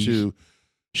cheese.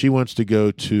 She wants to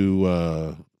go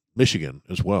to Michigan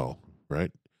as well,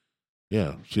 right?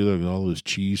 Yeah, see all those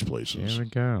cheese places. There we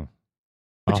go.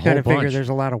 But A you got to whole figure bunch. there's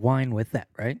a lot of wine with that,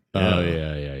 right? Oh,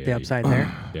 yeah. The upside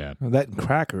there. Yeah. That and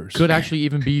crackers. Could actually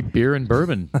even be beer and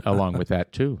bourbon along with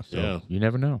that, too. So Yeah. you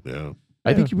never know. Yeah,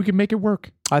 I think we can make it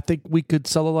work. I think we could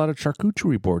sell a lot of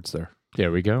charcuterie boards there.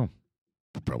 There we go.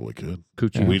 probably could.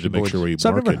 Coochie We need to make sure we So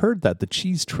I've market. never heard that, the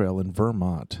cheese trail in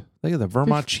Vermont. They got the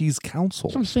Vermont Cheese Council.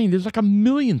 That's what I'm saying. There's like a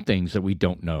million things that we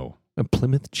don't know. And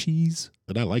Plymouth cheese.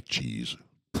 And I like cheese.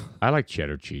 I like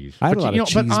cheddar cheese. I had But, a lot you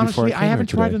of know, cheese but before honestly, I I came haven't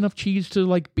here tried today. enough cheese to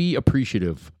like be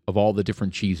appreciative of all the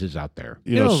different cheeses out there.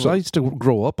 You know, so I used to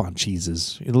grow up on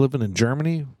cheeses. Living in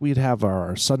Germany, we'd have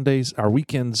our Sundays, our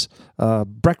weekends,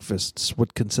 breakfasts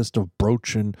would consist of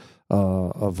broach and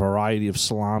a variety of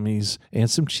salamis and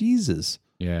some cheeses.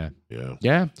 Yeah. yeah.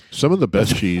 Yeah. Some of the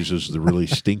best cheese is the really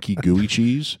stinky, gooey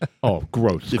cheese. Oh,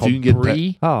 gross. If you can get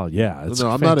brie. Oh yeah, it's No,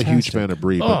 I'm not a huge fantastic. fan of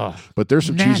brie, Ugh, but there's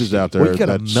some cheeses nasty. out there Well, you got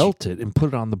to that's melt it and put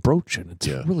it on the broach, and it's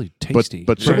Yeah. really tasty.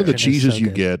 But some of the Broachin is cheeses so you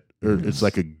good. get, it's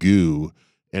like a goo,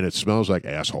 and it smells like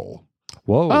asshole.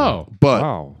 Whoa! Oh. But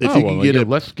wow! if Oh, you can well, get yeah, it,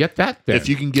 let's get that then. if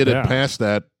you can get Yeah. it past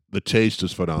that, the taste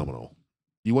is phenomenal.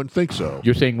 You wouldn't think so.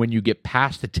 You're saying when you get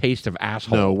past the taste of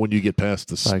asshole. No, when you get past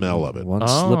the Like smell of it, one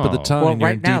slip of the Oh. tongue. Well, and you're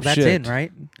right in now deep that's shit. in,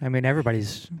 right? I mean,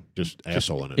 everybody's just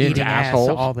asshole in it. Into eating ass assholes?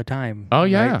 all the time. Oh,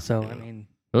 yeah. right? So I mean,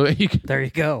 Well, there you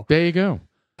go. there you go.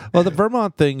 Well, the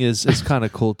Vermont thing is kind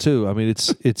of cool too. I mean,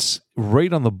 it's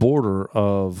right on the border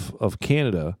of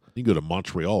Canada. You can go to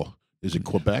Montreal. Is it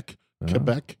Quebec?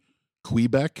 Quebec?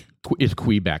 It's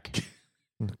Quebec.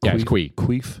 Yeah, it's Quee.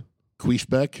 Queef.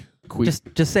 Quebec?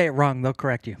 Just say it wrong; they'll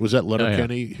correct you. Was that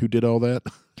Letterkenny who did all that?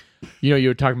 You know, you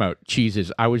were talking about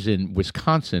cheeses. I was in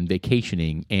Wisconsin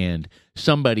vacationing, and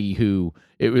somebody who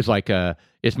it was like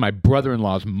it's my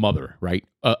brother-in-law's mother, right?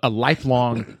 A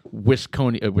lifelong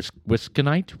Wisconian,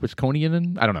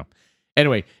 I don't know.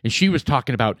 Anyway, and she was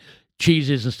talking about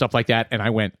cheeses and stuff like that, and I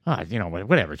went,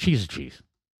 whatever, cheese is cheese.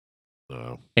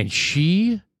 No. And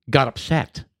she got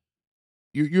upset.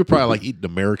 You're probably like eating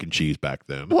American cheese back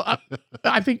then. Well,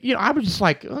 I think I was just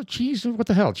like, oh, cheese. What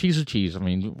the hell? Cheese is cheese. I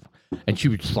mean, and she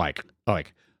was just like,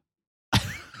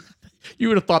 you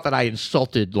would have thought that I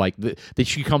insulted that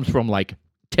she comes from like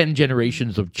 10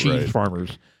 generations of cheese Right.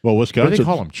 farmers. Well, What do Wisconsin they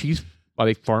call them? Cheese? Are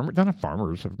they farmers? They're not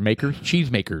farmers. Makers.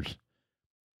 Cheese makers.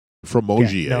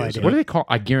 Fromagier. Yeah, no isn't idea. What it? do they call?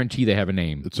 I guarantee they have a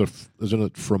name. Isn't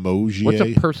it Fromagier? What's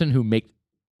a person who make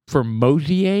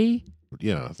Formosier?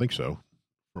 Yeah, I think so.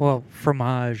 Well,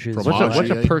 fromage is Fromage. What's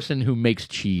a Fromosier? person who makes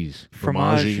cheese?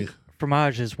 fromage.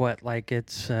 Fromage is what? Like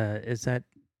it's is that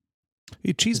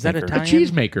Cheese Is that maker. A Italian?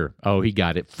 cheese maker. Oh, he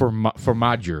got it.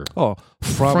 Fromager. Oh,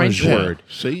 French fromager. word.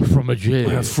 See? Fromager.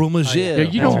 Fromager. Yeah,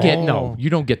 you don't get Oh. you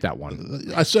don't get that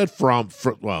one. I said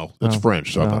well, it's No.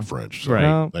 French, so I'm No. not French. So Right.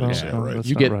 I didn't say it right. that's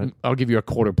You not get. right. I'll give you a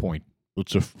quarter point.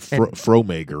 It's a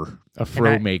fromager. A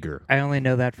fromager. I only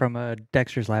know that from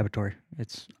Dexter's Laboratory.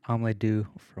 It's omelette du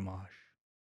fromage.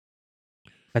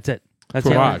 That's it. That's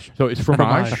the only- Fromage. So it's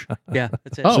fromage. Yeah,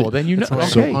 that's it. Oh, well, then you know.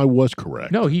 That's Okay. So I was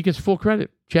correct. No, he gets full credit.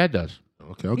 Chad does.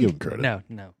 Okay, I'll give him credit. No.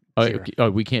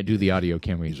 Zero. We can't do the audio,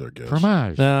 can we? He's our guest.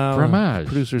 Fromage. No, Fromage.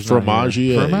 Producer's not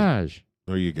here. Fromagier. Fromage.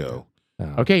 There you go.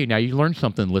 No. Okay, now you learned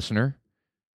something, listener.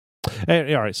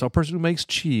 Hey, all right. So a person who makes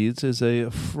cheese is a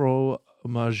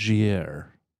fromagier.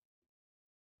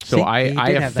 So See, I he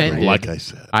did have that right. offended. Like I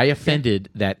said. I offended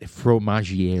that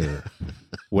fromagier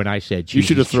when I said cheese. You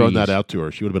should have is thrown cheese. that out to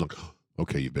her. She would have been like,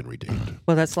 okay, you've been redeemed.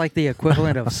 Well, that's like the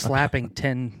equivalent of slapping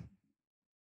 10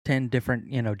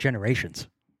 different, generations,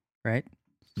 right?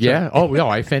 Yeah. Oh, no,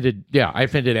 I offended. Yeah, I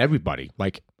offended everybody.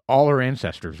 Like all our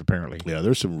ancestors, apparently. Yeah,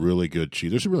 there's some really good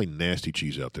cheese. There's some really nasty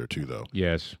cheese out there, too, though.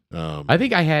 Yes. Um, I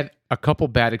think I had a couple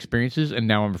bad experiences, and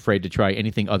now I'm afraid to try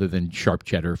anything other than sharp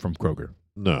cheddar from Kroger.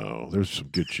 no, there's some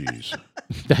good cheese.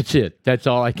 That's it. That's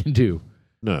all I can do.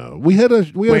 No, we had a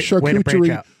Way to branch charcuterie.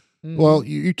 out. Well,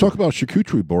 you talk about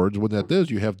charcuterie boards. What that does,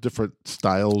 you have different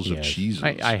styles of Yes. cheeses.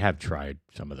 I have tried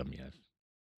some of them, yes.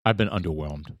 I've been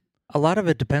underwhelmed. A lot of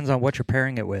it depends on what you're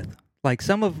pairing it with. Like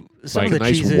some of Like the a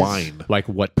nice cheeses, wine. Like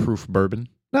what proof bourbon?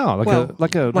 No,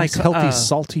 like a nice, like, healthy,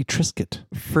 salty Triscuit.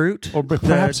 fruit, Or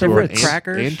perhaps the a different Ritz.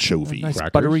 crackers. Anchovy. Nice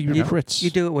Crackers. buttery Yeah. Ritz. You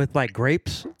do it with like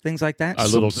grapes, things like that. A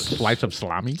little slice of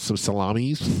salami? Some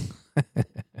salamis.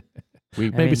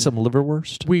 Maybe some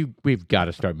liverwurst. We've got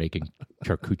to start making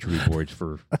charcuterie boards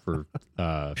for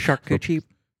Charcuterie.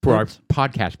 our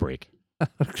podcast break.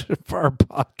 for our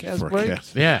podcast break.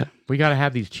 Forecast. Yeah, we got to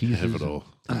have these cheeses. Pivotal.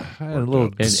 I had a little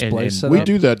And- display and set We up.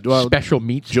 do that. Well, Special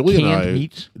meats, Julie and canned I-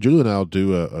 meats. Julie and I'll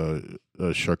do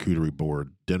charcuterie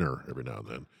board dinner every now and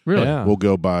then. Really? Yeah. We'll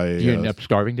go buy Do you end up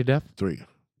starving to death? 3.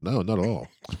 No, not at all.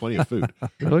 It's plenty of food.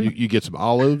 Really? You get some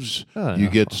olives. Oh, You yeah.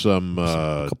 get some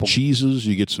couple- cheeses.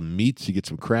 You get some meats. You get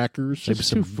some crackers. Maybe It's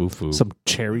some too foo-foo. some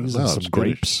cherries No, and it's some good.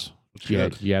 grapes. It's You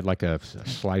good. had, you had like a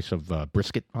slice of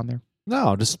brisket on there?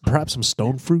 No, just perhaps some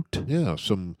stone fruit. Yeah,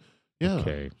 some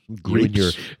Okay. some You and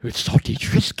grapes. your salty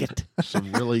brisket.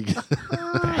 Some really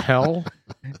The hell?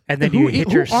 And then you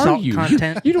hit your who are salt you?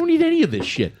 content. You don't need any of this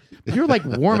shit. You're like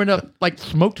warming up like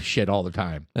smoked shit all the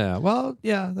time. Yeah, well,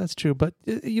 yeah, that's true. But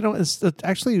it's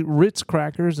actually Ritz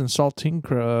crackers and saltine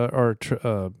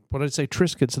what did I say,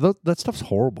 Triscuits. That stuff's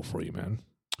horrible for you, man.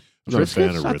 I'm not a fan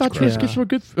Triscuits? of I Ritz thought crackers. Triscuits were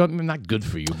good. Not good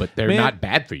for you, but they're Man, not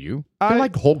bad for you. They're I-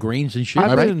 like whole grains and shit.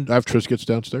 I've right? been- I have Triscuits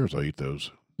downstairs. I eat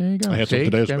those. There you go. I had some See?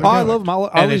 today as There we well. Oh, I go. love them. I'll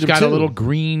And eat it's them got too. a little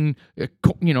green,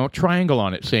 triangle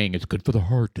on it saying it's good for the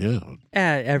heart. Yeah,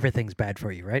 Everything's bad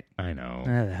for you, right? I know.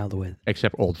 The hell with it.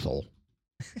 Except Old Soul.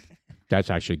 That's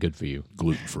actually good for you.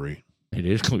 gluten free. It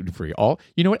is gluten free.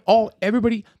 You know what?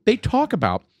 Everybody they talk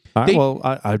about. All right, They- well,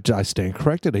 I stand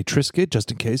corrected. A Triscuit, just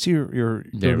in case you're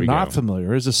There we not go.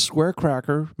 familiar, is a square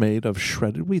cracker made of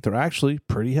shredded wheat. They're actually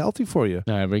pretty healthy for you.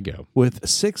 There we go. With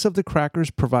 6 of the crackers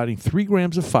providing 3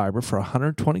 grams of fiber for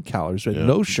 120 calories and Yeah.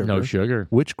 no sugar. No sugar.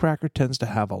 Which cracker tends to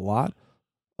have a lot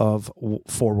of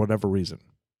for whatever reason?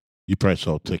 You probably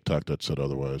saw a TikTok that said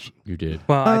otherwise. You did.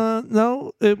 Well,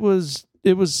 No, it was.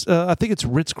 I think it's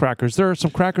Ritz crackers. There are some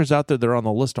crackers out there that are on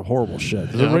the list of horrible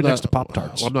shit. They're Yeah, right I'm next to not- Pop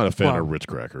Tarts. Well, I'm not a fan Well, of Ritz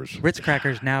crackers. Ritz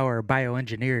crackers now are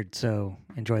bioengineered, so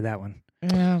enjoy that one.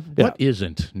 Yeah. What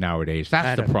isn't nowadays? I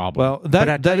That's the don't- problem. Well, But I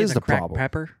that tell you, is the the cracked problem.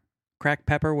 pepper, cracked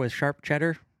pepper with sharp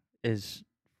cheddar is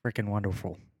freaking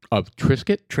wonderful. Of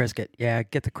Triscuit, Triscuit, yeah,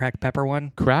 get the cracked pepper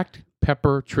one. cracked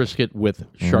pepper Triscuit with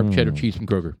sharp cheddar cheese from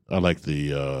Kroger. I like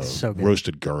the So good.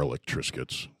 roasted garlic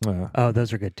Triscuits. Yeah. Oh,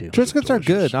 those are good too. Triscuits are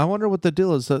delicious. good. I wonder what the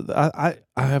deal is.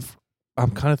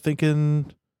 I'm kind of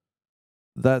thinking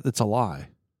that it's a lie.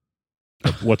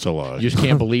 What's a lie? You just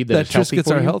can't believe that, That it's healthy Triscuits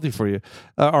for are you? healthy for you,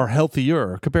 are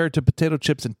healthier compared to potato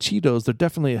chips and Cheetos. They're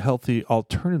definitely a healthy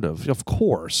alternative. Of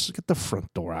course, get the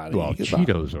front door out of Well, here.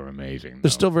 Cheetos are amazing. They're though.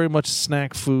 still very much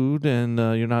snack food, and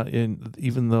you're not in.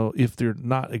 Even though if they're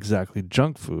not exactly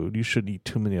junk food, you shouldn't eat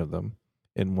too many of them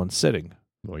in one sitting.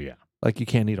 Well, yeah. Like you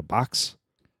can't eat a box.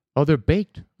 Oh, they're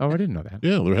baked. Oh, I didn't know that.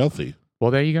 Yeah, they're healthy. Well,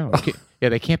 there you go. Okay. Yeah,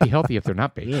 they can't be healthy if they're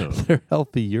not baked. Yeah, They're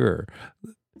healthier.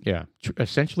 Yeah.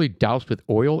 Essentially doused with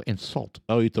oil and salt.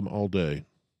 I'll eat them all day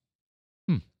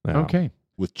Yeah. Okay.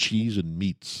 with cheese and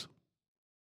meats.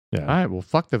 Yeah. All right. Well,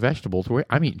 fuck the vegetables.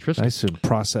 I'm eating Triscuits. Nice and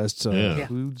processed Yeah. Yeah.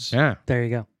 foods. Yeah. There you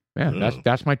go. Yeah. Yeah.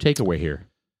 That's my takeaway here.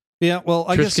 Yeah, well,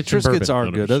 I guess Triscuits and Triscuits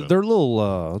bourbon, are good. 100%. They're a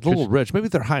little rich. Maybe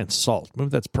they're high in salt. Maybe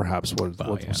that's perhaps what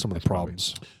yeah, some of the that's probably-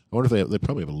 problems. I wonder if they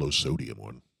probably have a low sodium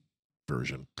one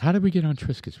version. How did we get on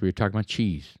Triscuits? We were talking about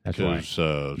cheese. That's why.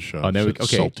 Because Sean Oh, there we said go.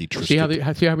 Okay. salty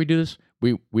Triscuit. See how we do this?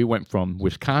 We went from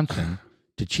Wisconsin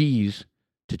to cheese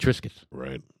to Triscuits.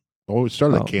 Right. Oh, it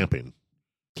started Oh. at camping.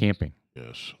 Camping.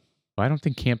 Yes. I don't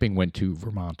think camping went to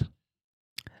Vermont.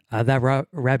 That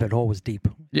rabbit hole was deep.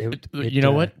 You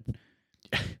know what?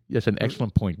 That's an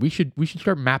excellent point. We should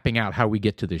start mapping out how we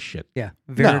get to this shit. Yeah,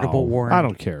 veritable No, war. I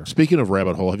don't care. Speaking of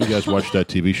Rabbit Hole, have you guys watched that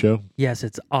TV show? Yes,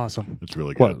 it's awesome. It's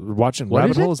really good. What, watching What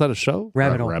Rabbit is it? Hole? Is that a show?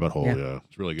 Rabbit hole. Rabbit Hole, Yeah. yeah.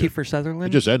 It's really good. Kiefer Sutherland.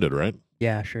 It just ended, right?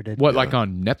 Yeah, sure did. What, Yeah. like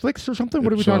on Netflix or something?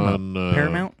 What are we It's talking about? on,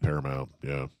 Paramount? Paramount,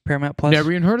 yeah. Paramount Plus.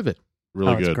 Never even heard of it.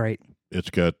 Really oh, good. it's great. It's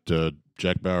got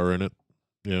Jack Bauer in it.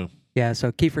 Yeah. Yeah,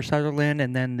 so Kiefer Sutherland,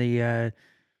 and then the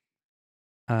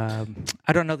I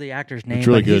don't know the actor's name,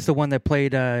 really but he's good. the one that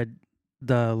played the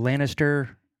Lannister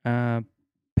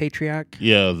patriarch.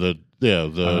 Yeah, the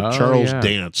Oh, Charles yeah.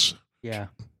 Dance. Yeah,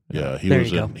 Yeah, he There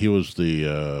was you go. he was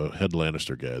the head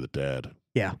Lannister guy, the dad.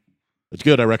 Yeah. It's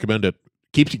good. I recommend it.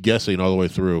 Keeps you guessing all the way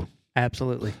through.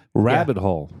 absolutely. Rabbit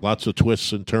Hole. Lots of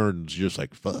twists and turns. You're just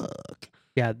like, fuck.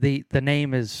 Yeah, the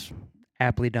name is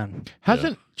aptly done.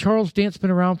 Hasn't Charles Dance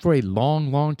been around for a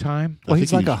long, long time? Well, I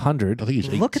he's think like 100. I think he's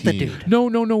 18. Look at the dude. No.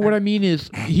 What I mean is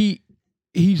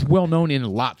he's well known in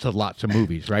lots of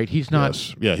movies, right? He's not.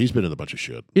 Yes. Yeah, he's been in a bunch of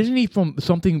shit. Isn't he from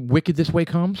something Wicked This Way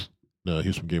Comes? No,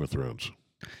 he's from Game of Thrones.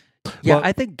 Yeah, Well-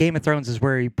 I think Game of Thrones is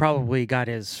where he probably got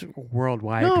his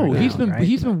worldwide. No, renown, he's been right?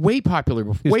 he's been way popular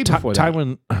He's way before that.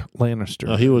 Tywin Lannister.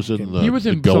 No, he was in He was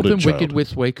the in Golden something Child. Wicked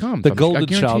This Way Comes. the I Golden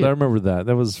guarantee Child. it. I remember that.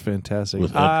 That was fantastic.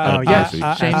 With Oh, yes,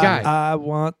 Murphy. same guy. I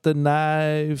want the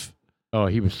knife. Oh,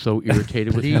 he was so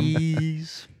irritated with him.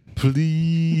 Please.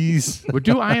 Please. But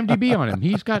do IMDb on him.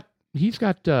 He's got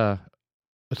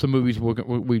some movies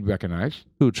we'd recognize.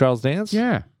 Who, Charles Dance?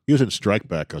 Yeah. He was in Strike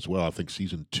Back as well. I think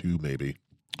season 2 maybe.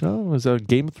 Oh, is that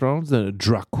Game of Thrones? The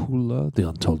Dracula, the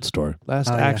Untold Story. Last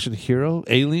Oh, yeah. action hero,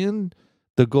 Alien,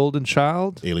 The Golden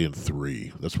Child, Alien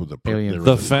 3. That's what the Alien they were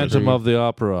The the- Phantom of the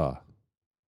Opera,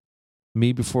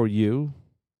 Me Before You,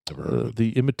 Never heard of it.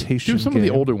 The Imitation Do some of the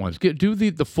Game. older ones. Do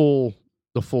the full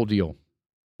deal.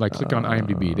 Like click on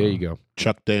IMDb. There you go.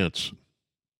 Chuck Dance.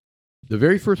 The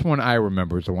very first one I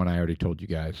remember is the one I already told you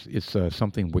guys. It's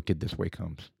Something Wicked This Way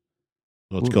Comes.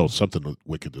 Well, it's called Something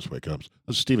Wicked This Way Comes.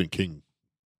 That's a Stephen King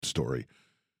story.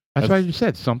 That's what I just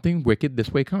said. Something Wicked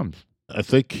This Way Comes. I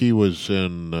think he was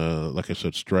in, like I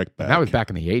said, Strike Back. And that was back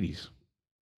in the 80s.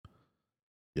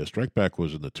 Yeah, Strike Back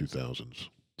was in the 2000s.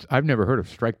 I've never heard of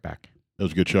Strike Back. That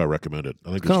was a good show. I recommend it.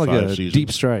 I think Kind there's of like 5 a seasons.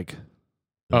 Deep Strike.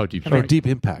 Oh, Deep I Or mean, Strike. Deep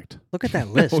Impact. Look at that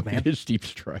list, Oh, man. It is Deep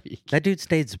Strike. That dude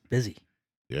stays busy.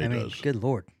 Yeah, he I mean, does. good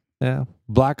lord. Yeah.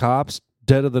 Black Ops,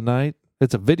 Dead of the Night.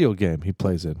 It's a video game he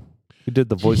plays in. He did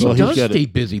the voice. He Well, he's does got stay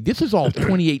it. busy. This is all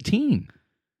 2018.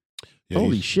 Yeah,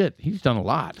 Holy he's- shit. He's done a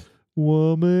lot.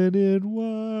 Woman in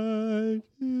white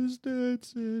is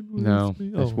dancing with No, me.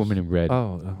 that's Woman in Red.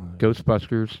 Oh.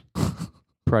 Ghostbusters,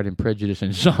 Pride and Prejudice,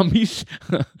 and Zombies.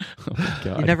 Oh, my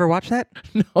God. You never watched that?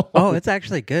 No. Oh, it's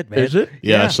actually good, man. Is it?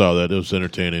 Yeah, I Yeah. saw that. It was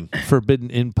entertaining. Forbidden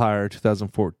Empire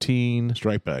 2014.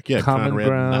 Strike Back. Yeah, Common Conrad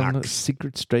Ground, Knox.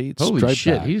 Secret State, Holy Strike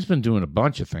shit. Back. He's been doing a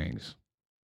bunch of things.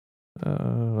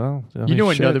 Well, I You mean,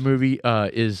 know, shit. another movie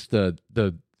is the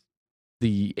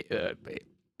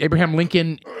Abraham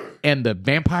Lincoln and the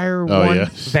vampire Oh, one, yeah.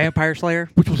 Vampire Slayer?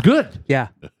 which was good. Yeah.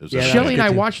 Is Yeah, that- that Shelley was and I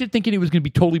good too. watched it thinking he was going to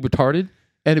be totally retarded,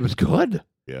 and it was good.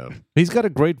 Yeah. He's got a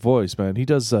great voice, man. He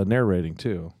does narrating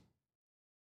too.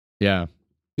 Yeah,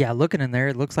 Yeah, looking in there,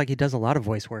 it looks like he does a lot of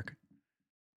voice work.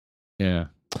 yeah.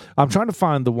 I'm trying to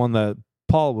find the one that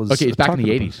Paul was. Okay, it's back in talking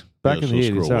the about. 80s. Back Yeah, in the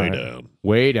so 80s. scroll all way right. down.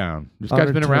 Way down. This guy's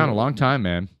been 110. around a long time,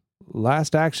 man.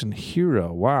 Last Action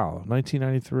Hero. Wow,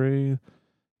 1993.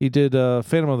 He did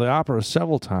Phantom of the Opera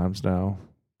several times now.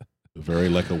 Very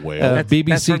like a whale. That's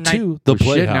BBC from Two, The Well, shit,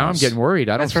 Playhouse. now I'm getting worried.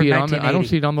 I don't That's from see it on the. I don't 1980.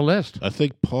 see it on the list. I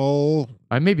think Paul.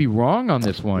 I may be wrong on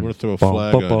this I'm going one. to throw a Bum,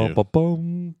 flag bum, on you. bum,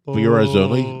 bum, bum, For your eyes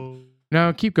only?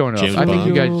 No, keep going up. James I think Bond.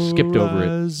 you guys skipped over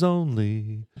it. Eyes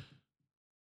only.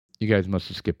 You guys must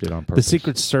have skipped it on The purpose.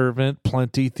 Secret Servant,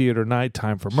 Plenty, Theater Night,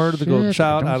 Time for Murder, The Golden Shit,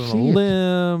 I Child, don't Out on a see it.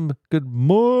 Limb, Good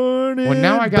Morning, Well,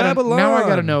 now I gotta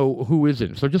Babylon. know who is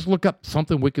it. So just look up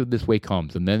Something Wicked This Way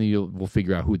Comes, and then we'll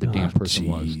figure out who the damn person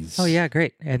was. jeez. Oh, yeah,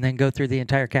 great. And then go through the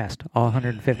entire cast, all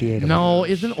 158 of them. No,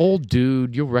 it's an old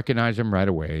dude. You'll recognize him right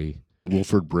away.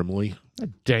 Wilford Brimley.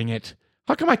 Dang it!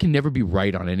 How come I can never be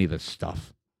right on any of this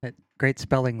stuff? Great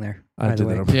spelling there, I by the did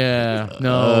way. that. Yeah,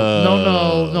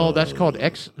 no. That's called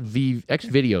X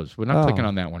videos. We're not Oh. clicking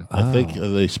on that one. I think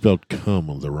they spelled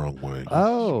cum the wrong way.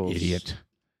 Oh, Idiot!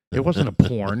 It wasn't a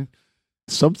porn.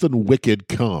 Something wicked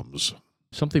comes.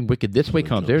 Something Wicked This Way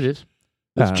Comes. There it is.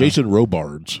 That's Jason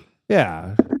Robards.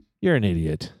 Yeah, you're an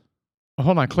idiot. Oh,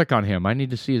 hold on, click on him. I need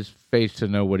to see his face to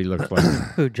know what he looks like.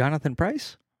 Who, Jonathan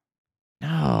Price?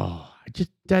 No,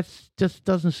 that just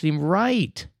doesn't seem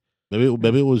right. Maybe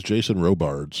it was Jason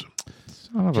Robards.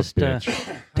 Son of Just a bitch.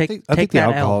 take I think the that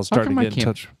alcohol L. is starting come to I get in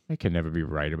can't- touch. I can never be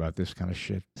right about this kind of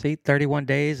shit. See, 31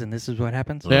 days, and this is what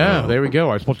happens. Yeah, there we go.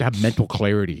 I was supposed to have mental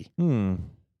clarity. Hmm.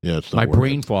 Yeah, it's not My working.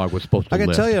 brain fog was supposed to I can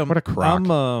lift. tell you, What a crock.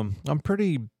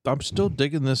 I'm still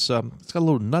digging this. It's got a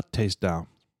little nut taste down.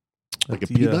 Like a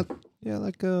The, peanut. Yeah,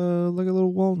 like a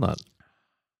little walnut.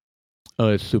 Oh,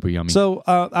 it's super yummy. So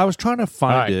I was trying to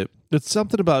find All right. it. It's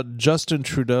something about Justin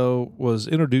Trudeau was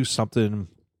introduced something,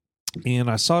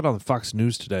 and I saw it on Fox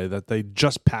News today that they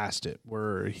just passed it,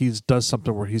 where he does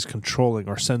something where he's controlling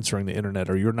or censoring the internet,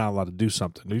 or you're not allowed to do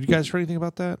something. Did you guys hear anything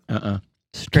about that?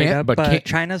 Straight Can't- up but can't-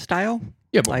 China style?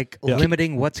 yeah, but Like Yeah.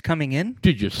 limiting what's coming in?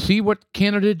 did you see what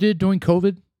Canada did during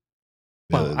COVID?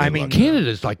 Well, I mean,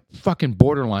 Canada's like fucking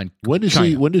borderline. when does China.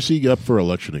 he get up for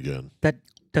election again? That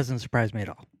doesn't surprise me at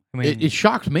all. I mean, It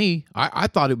shocks me. I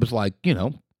thought it was like,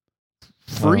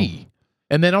 free.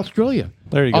 And then Australia.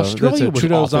 There you go. Australia It's was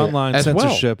Trudeau's awful online as well.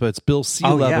 censorship. It's Bill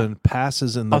C-11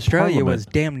 passes in the Australia Parliament. was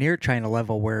damn near China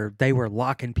level where they were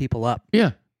locking people up.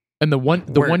 Yeah. And the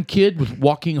Where- one kid was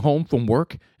walking home from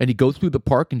work and he goes through the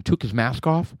park and took his mask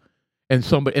off and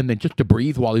then just to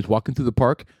breathe while he's walking through the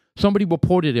park. Somebody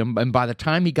reported him, and by the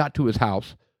time he got to his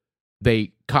house,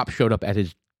 cops showed up at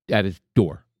his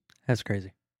door. That's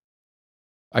crazy.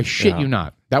 I shit Yeah. you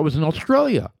not. That was in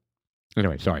Australia.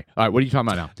 Anyway, sorry. All right, what are you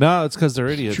talking about now? No, it's because they're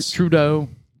idiots. Trudeau.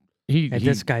 And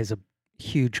this guy's a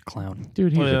huge clown.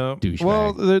 Dude, he's Well, a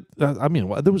douchebag.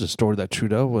 well, there was a story that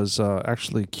Trudeau was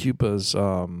actually Cuba's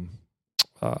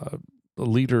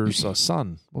leader's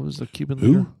son. What was the Cuban Who?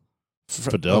 leader?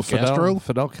 Fidel Castro?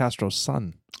 Fidel Castro's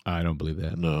son. I don't believe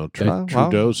that. No, Well-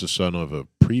 Trudeau's the son of a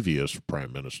previous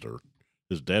prime minister.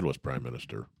 His dad was prime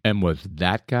minister. And was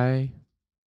that guy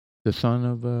the son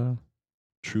of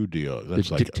Trudeau. That's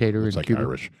the like dictator that's in like Cuba?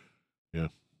 Irish.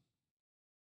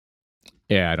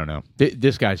 Yeah, I don't know.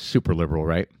 This guy's super liberal,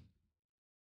 right?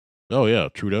 Oh yeah,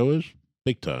 Trudeau is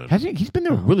big time. Hasn't he's been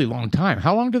there a really long time.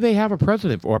 How long do they have a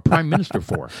president or a prime minister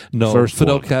for? No, First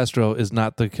Fidel one. Castro is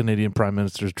not the Canadian Prime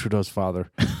Minister, Trudeau's father.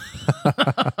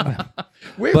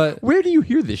 Where do you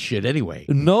hear this shit anyway?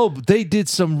 No, but they did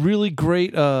some really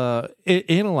great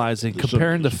analyzing,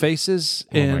 comparing the faces,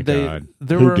 Oh, and my they God.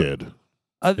 there Who were did?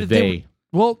 They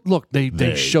well, look, they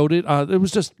They. showed it. It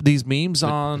was just these memes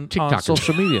on TikTokers.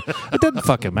 social media. It doesn't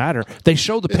fucking matter. They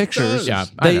show the pictures. Yeah,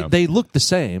 I know. they look the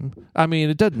same. I mean,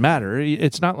 it doesn't matter.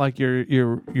 It's not like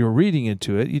you're reading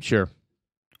into it. sure.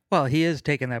 Well, he is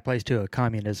taking that place to a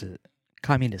communist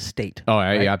state. Oh,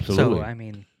 right? absolutely. So, I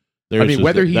mean, There's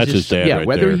whether his, he's that's his dad right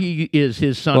whether there. he is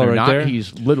his son Well, or right not, there?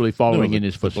 he's literally following No, in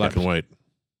his the footsteps. black and white.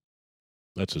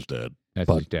 That's his dad. That's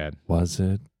But- his dad. Was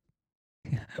it?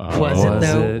 Was it,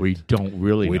 though? We don't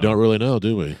really. We know. don't really know,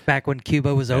 do we? back when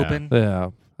Cuba was Yeah. open.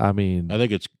 Yeah. I mean, I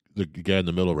think it's the guy in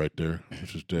the middle right there.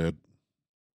 It's his dad.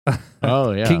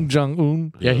 Oh yeah. King Jong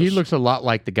Un. Yeah, he Yes. looks a lot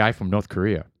like the guy from North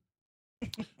Korea.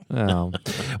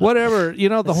 Whatever. You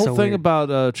know, the That's whole so thing weird.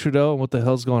 about Trudeau and what the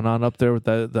hell's going on up there with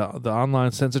the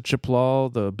online censorship law,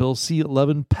 the Bill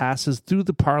C-11 passes through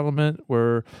the Parliament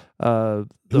where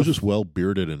Who's this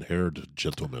well-bearded and haired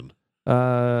gentleman? yeah,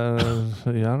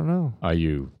 I don't know. Are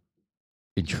you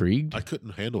intrigued? I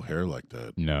couldn't handle hair like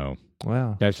that. No,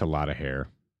 Wow. that's a lot of hair.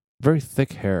 Very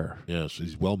thick hair. Yes,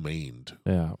 he's well-maned.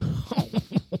 Yeah.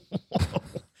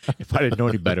 If I didn't know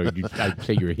any better, I'd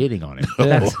say you're hitting on it.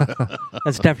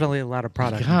 That's definitely a lot of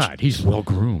product. God, he's well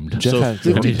groomed. Jeff So has-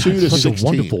 52 to Such a 16.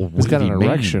 wonderful. He's got an wavy mane.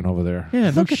 erection over there. Yeah,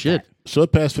 no Look at shit. So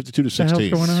it passed 52 to What the hell's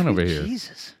 16. going on over here?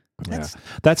 Jesus. Yeah.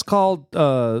 That's called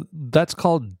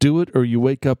do it or you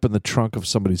wake up in the trunk of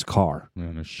somebody's car. Oh,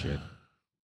 no shit.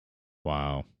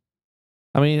 Wow.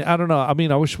 I mean, I don't know. I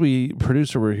mean, I wish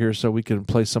producer were here so we could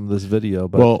play some of this video.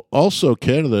 But Well, also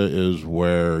Canada is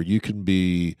where you can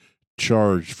be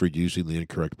charged for using the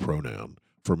incorrect pronoun,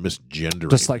 for misgendering.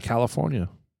 just like California.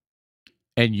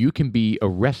 And you can be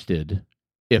arrested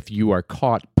if you are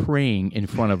caught praying in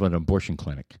front of an abortion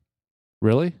clinic.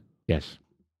 Really? Yes.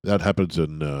 that happens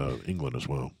in England as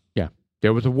well.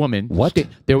 There was a woman. What?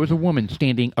 There was a woman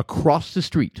standing across the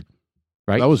street.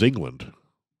 Right? That was England.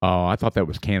 Oh, I thought that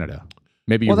was Canada.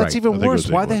 Maybe Well, you're that's right. I even think it worse.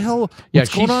 was Why the England. hell? Yeah,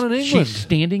 What's going on in England? She's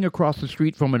standing across the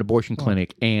street from an abortion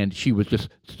clinic, and she was just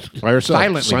By herself,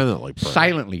 silently,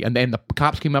 silently. And then the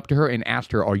cops came up to her and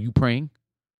asked her, "Are you praying?"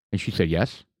 And she said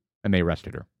yes, and they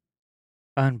arrested her.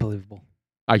 Unbelievable.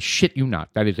 I shit you not.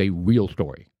 That is a real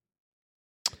story.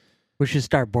 We should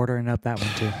start bordering up that one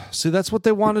too. See, that's what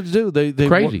they wanted to do. They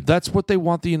Crazy. That's what they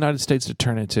want the United States to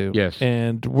turn into. Yes.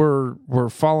 and we're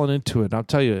falling into it. And I'll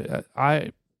tell you,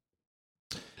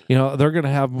 they're going to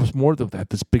have more than that.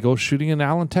 This big old shooting in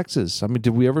Allen, Texas. I mean,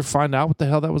 did we ever find out what the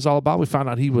hell that was all about? We found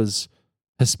out he was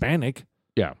Hispanic.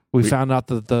 Yeah. We found out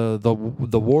that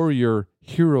the warrior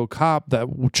hero cop that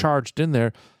charged in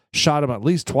there shot him at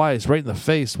least twice, right in the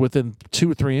face, within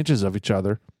 2 or 3 inches of each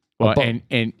other. Well, Abo-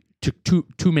 and took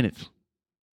 2 minutes.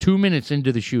 2 minutes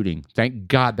into the shooting, thank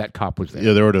God that cop was there.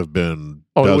 Yeah, there would have been.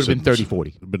 Oh, it dozens. would have been 30,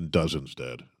 40. Been dozens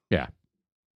dead.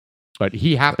 But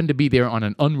he happened to be there on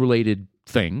an unrelated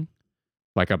thing.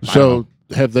 I don't So,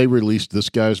 have they released this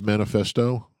guy's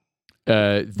manifesto?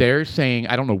 they're saying,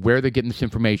 I don't know where they're getting this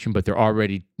information, but they're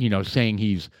already, saying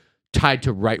he's tied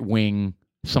to right wing,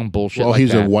 some bullshit. Well, like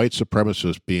he's that. a white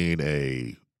supremacist, being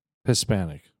a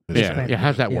Hispanic. Yeah,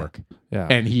 how's that Yeah. work? Yeah.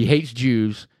 And he hates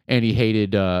Jews, and he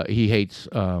hates.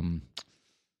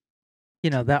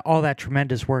 That all that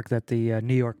tremendous work that the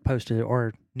New York Post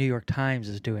or New York Times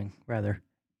is doing, rather.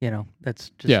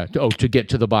 That's just to get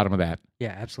to the bottom of that. yeah,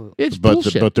 absolutely. It's but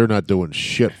bullshit, but they're not doing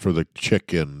shit for the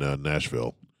chick in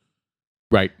Nashville.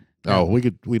 right? Oh, we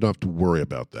don't have to worry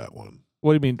about that one.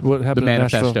 What do you mean? What The happened in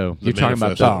Nashville? manifesto. The You're talking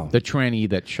manifesto. about the tranny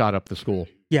that shot up the school.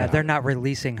 Yeah, they're not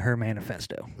releasing her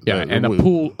manifesto. Yeah, and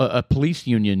a police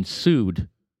union sued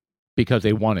because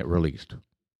they want it released.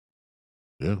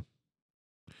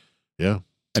 Yeah.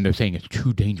 And they're saying it's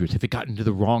too dangerous. If it got into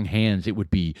the wrong hands, it would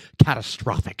be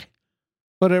catastrophic.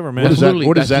 Whatever, man. What does that- Literally,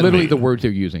 what does that's that literally mean? the words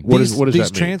they're using. What does these that mean?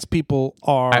 trans people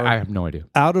are I have no idea.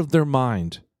 out of their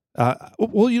mind.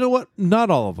 Well, you know what? Not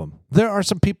all of them. There are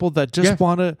some people that just Yeah.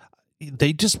 want to.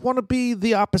 They just want to be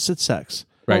the opposite sex.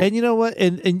 Right. And you know what?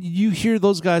 And you hear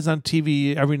those guys on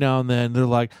TV every now and then. They're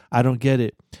like, I don't get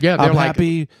it. Yeah, they're I'm like,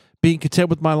 happy being content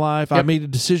with my life. I Yep. made a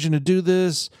decision to do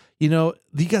this. You know,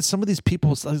 you got some of these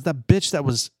people, like that bitch that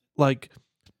was like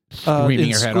Screaming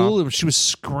in her head school, off. and she was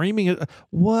screaming.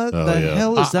 What Oh, the yeah.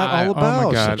 hell is that all about? Oh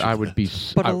my God, Such a I would be.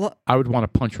 But I would want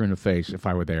to punch her in the face if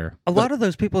I were there. a lot of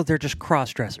those people, they're just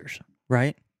cross dressers,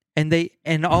 right?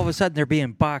 And all of a sudden they're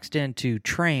being boxed into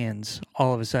trans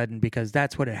all of a sudden because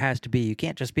that's what it has to be. You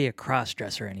can't just be a cross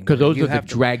dresser anymore. Because those You are the have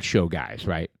to- drag show guys,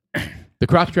 right? The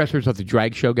cross dressers are the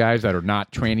drag show guys that are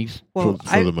not trannies. Well,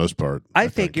 for the most part. I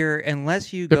think. figure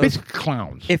unless you They're go, basically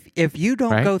clowns. if you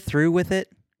don't Right? go through with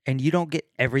it and you don't get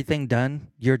everything done,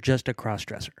 you're just a cross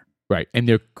dresser. Right. And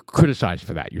they're criticized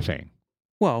for that, you're saying.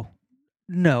 Well,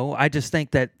 no, I just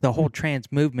think that the whole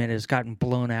trans movement has gotten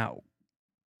blown out.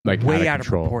 Like Way out out of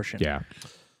control. proportion. Yeah.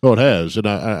 Well, it has, and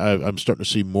I'm starting to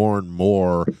see more and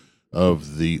more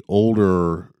of the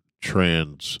older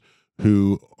trans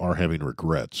who are having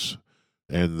regrets,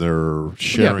 and they're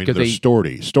sharing because their they-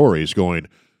 stories, going,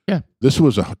 Yeah. this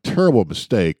was a terrible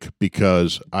mistake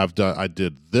because I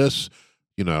did this,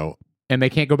 you know, And they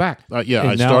can't go back. yeah,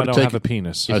 And I now I started don't taking. have a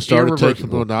penis. I It's started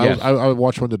taking. irreversible. When Yes. I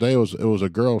watched one today. It was a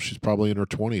girl. She's probably in her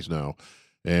 20s now,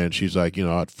 and she's like, you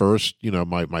know, at first, you know,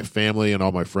 my family and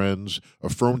all my friends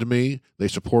affirmed me. They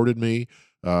supported me,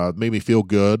 made me feel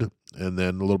good, and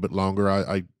then a little bit longer,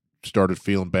 I started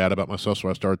feeling bad about myself, so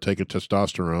I started taking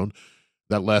testosterone.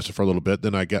 That lasted for a little bit.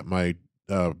 Then I got my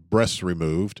breasts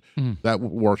removed. Mm. That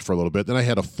worked for a little bit. Then I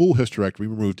had a full hysterectomy,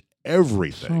 removed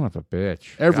everything. Son of a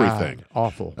bitch. Everything. God,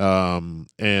 awful.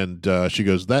 And she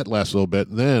goes, that lasts a little bit.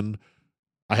 And then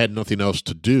I had nothing else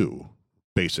to do,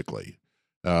 basically.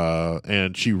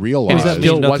 And she realized that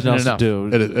still Nothing wasn't else to enough. do.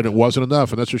 and it wasn't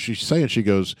enough. And that's what she's saying. She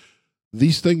goes,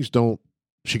 these things don't,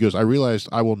 she goes, I realized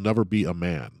I will never be a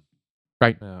man.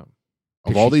 Yeah.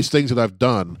 Of all these things that I've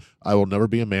done, I will never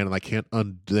be a man. And I can't,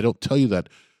 they don't tell you that.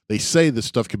 They say this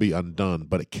stuff can be undone,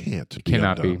 but it can't. It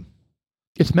cannot undone. be.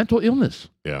 It's mental illness.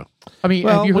 Yeah. I mean,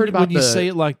 Well, have you heard about when you say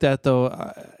it like that,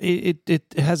 though, it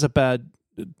has a bad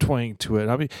twang to it.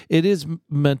 I mean, it is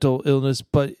mental illness,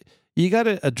 but you got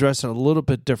to address it a little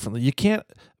bit differently. You can't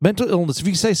mental illness. If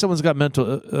you say someone's got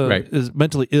Right. is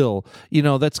mentally ill, you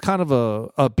know that's kind of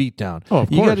a beat down. Oh,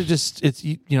 of you got to course. just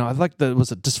I like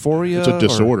was it dysphoria? It's a or-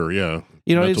 disorder. Yeah.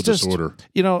 you know, Mental it's just disorder.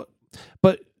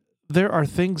 but there are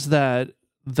things that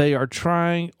they are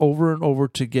trying over and over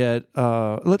to get.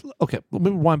 Let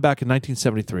me rewind back in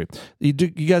 1973. You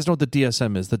guys know what the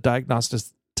DSM is, the Diagnostic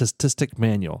Statistic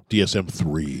Manual.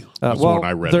 DSM-3. That's the well, one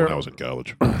I read there- when I was in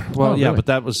college. Well, Oh, yeah, really? but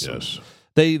that was Yes.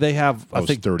 they have That I was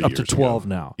think 30 up to years ago. 12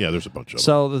 now. Yeah, there's a bunch of them.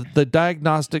 So the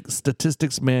Diagnostic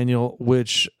Statistics Manual,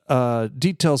 which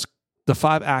details the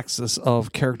 5 axes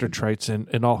of character traits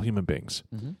in all human beings,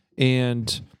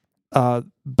 and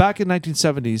back in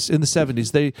 1970s, in the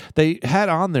 70s, they had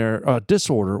on there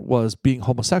disorder was being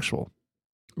homosexual.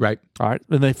 right. All right,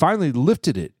 and they finally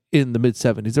lifted it in the mid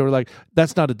 70s. They were like,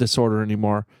 that's not a disorder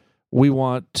anymore. We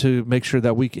want to make sure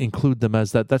that we include them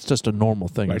as that. That's just a normal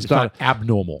thing. Right. It's not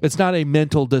abnormal. It's not a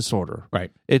mental disorder.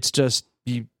 Right. It's just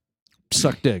you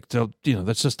suck dick. So,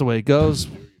 that's just the way it goes.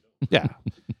 Yeah.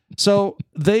 So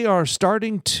they are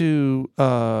starting to.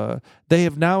 They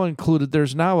have now included.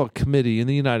 There's now a committee in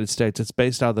the United States. It's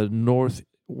based out of the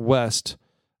Northwest.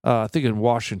 I think in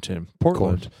Washington,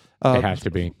 Portland. It has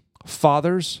to be.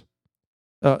 Fathers.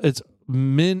 It's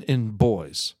men and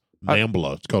boys.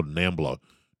 NAMBLA. It's called NAMBLA.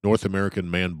 North American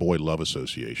Man-Boy Love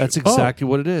Association. That's exactly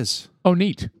what it is. Oh,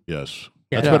 neat. Yes.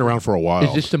 Yeah. That's been around for a while.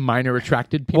 Is this the minor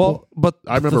attracted people? Well, but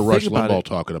I remember the Rush thing about Limbaugh it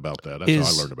talking about that. That's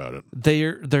how I learned about it.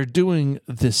 They're doing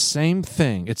the same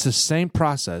thing. It's the same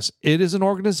process. It is an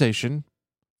organization.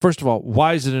 First of all,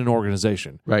 why is it an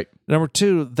organization? right. Number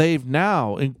 2, they've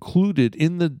now included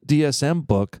in the DSM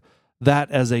book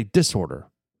that as a disorder.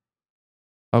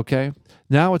 Okay?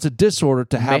 Now it's a disorder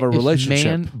to have a It's relationship.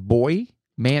 Man, boy,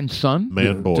 man, son.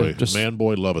 Man-Boy. just-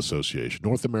 Man-Boy Love Association.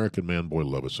 North American Man-Boy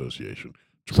Love Association.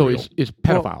 So real. it's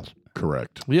pedophiles.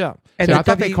 Correct. Yeah. And See, the I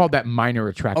thought they W- called that minor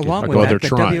attracted. along with Well, that, they're the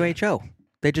trying. WHO,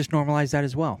 they just normalized that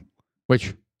as well.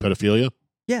 Which Pedophilia?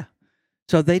 Yeah.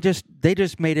 So they just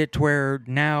made it to where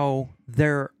now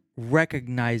they're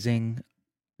recognizing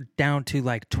down to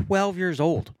like 12 years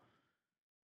old.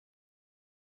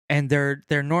 And they're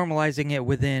normalizing it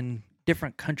within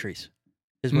different countries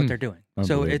is what they're doing.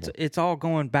 So it's all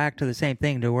going back to the same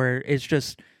thing to where it's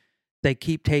just they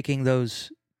keep taking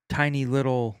those tiny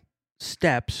little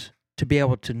steps to be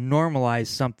able to normalize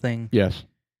something yes,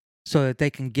 so that they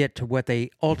can get to what they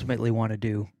ultimately want to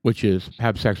do. which is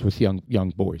have sex with young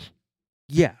boys.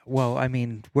 Yeah, well, I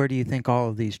mean, where do you think all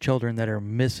of these children that are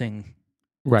missing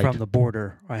Right. from the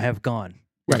border have gone?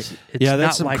 Right. It's Yeah, that's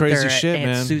not some like crazy they're at shit,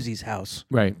 Aunt man. Susie's house.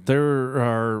 Right. There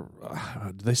are,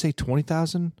 did they say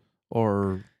 20,000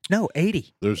 or No,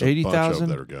 80. There's a 80,000? bunch of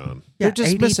that are gone. they're Yeah,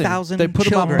 just missing? 80,000 They put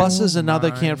them on children. buses and now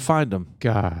they Oh can't my find them.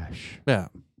 Gosh. Yeah.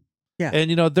 Yeah.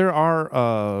 And there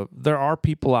are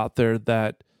people out there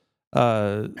that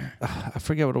I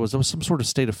forget what it was. It was some sort of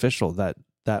state official that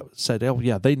said, "Oh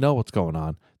yeah, they know what's going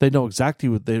on. They know exactly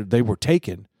what they were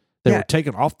taken. They Yeah. were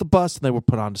taken off the bus and they were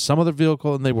put onto some other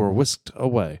vehicle and they were whisked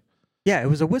away." Yeah, it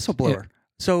was a whistleblower.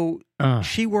 So Uh,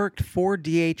 she worked for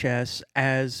DHS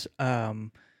as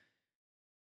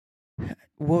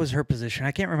what was her position?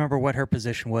 I can't remember what her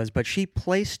position was, but she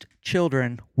placed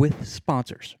children with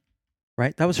sponsors.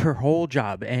 Right? That was her whole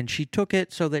job, and she took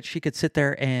it so that she could sit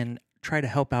there and try to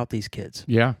help out these kids.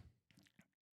 yeah.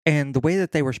 And the way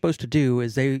that they were supposed to do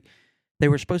is they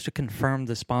were supposed to confirm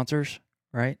the sponsors,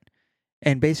 right?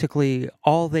 And basically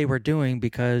all they were doing,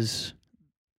 because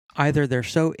either they're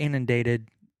so inundated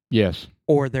Yes.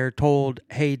 or they're told,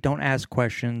 hey, don't ask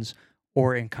questions,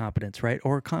 or incompetence, right?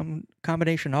 Or a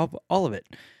combination of all of it.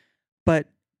 But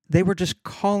they were just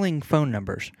calling phone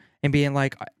numbers and being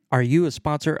like, are you a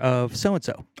sponsor of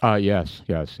so-and-so? Yes.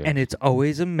 And it's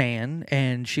always a man.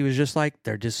 And she was just like,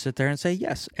 they're just sit there and say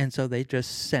yes. And so they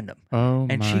just send them. Oh,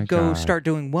 And my she'd go God. start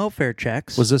doing welfare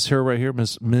checks. Was this her right here,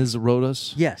 Ms.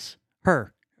 Rodas? Yes,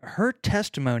 her. Her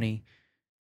testimony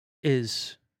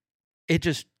is,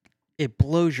 it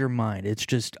blows your mind. It's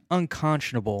just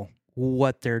unconscionable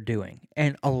what they're doing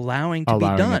and allowing to be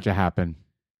done. it to happen.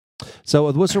 So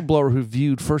a whistleblower who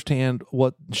viewed firsthand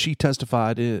what she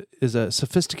testified is a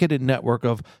sophisticated network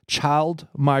of child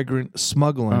migrant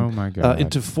smuggling Oh, my God.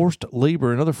 into forced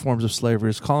labor and other forms of slavery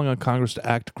is calling on Congress to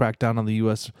act to crack down on the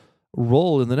U.S.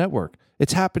 role in the network.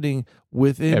 It's happening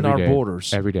within Every our day.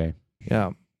 borders. Every day.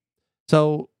 Yeah.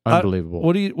 So Unbelievable.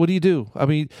 what do you do? I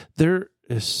mean, there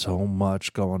is so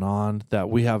much going on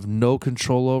that we have no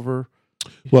control over.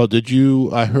 Well,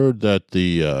 I heard that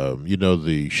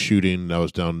the shooting that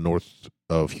was down north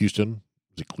of Houston,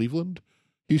 is it Cleveland,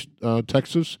 Houston,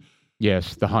 Texas?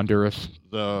 Yes, the Honduras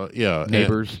Yeah,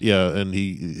 neighbors. And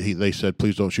they said,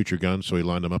 please don't shoot your gun. So he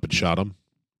lined them up and shot them.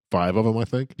 5 of them, I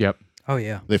think. Yep. Oh,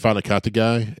 yeah. They finally caught the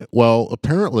guy. Well,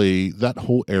 apparently that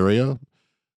whole area,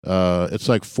 it's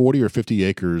like 40 or 50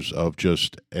 acres of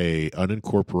just a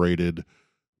unincorporated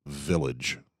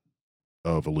village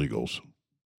of illegals.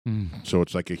 Mm. So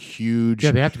it's like a huge.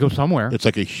 Yeah, they have to go somewhere. It's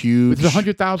like a huge. There's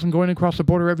 100,000 going across the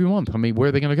border every month. I mean, where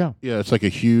are they going to go? Yeah, it's like a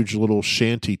huge little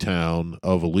shanty town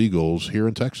of illegals here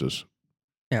in Texas.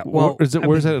 Yeah. Well,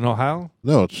 Where's that in Ohio?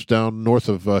 No, it's down north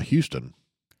of Houston,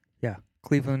 Yeah.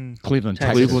 Cleveland. Cleveland, Texas.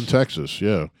 Texas. Cleveland, Texas.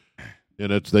 Yeah,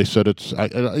 and they said it's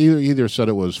either said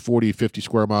it was 40, 50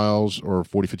 square miles or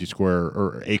 40, 50 square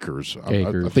or acres. I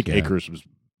think yeah. acres was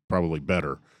probably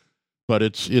better, but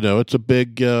it's it's a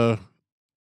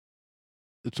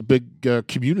big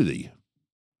community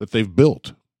that they've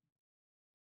built.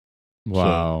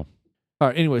 Wow. All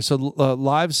right. Anyway, so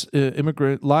lives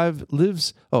immigrants. That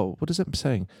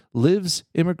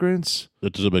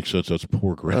doesn't make sense. That's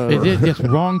poor grammar. It is. It's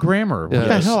wrong grammar. What the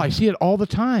Yes. hell? I see it all the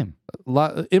time.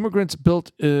 Immigrants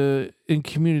built in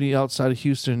community outside of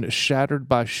Houston shattered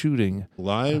by shooting.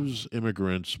 Lives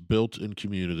immigrants built in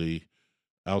community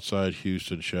outside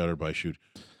Houston shattered by shoot.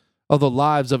 Oh, the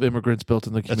lives of immigrants built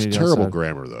in the That's community. terrible outside.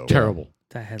 grammar, though. Terrible.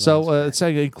 That headline's So bad. it's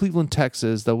saying in Cleveland,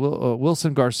 Texas, that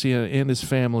Wilson Garcia and his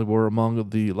family were among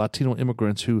the Latino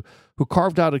immigrants who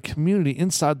carved out a community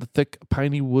inside the thick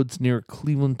piney woods near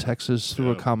Cleveland, Texas,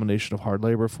 through a combination of hard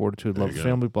labor, fortitude, love of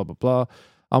family, blah blah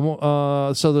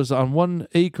blah. So there's on 1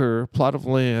 acre plot of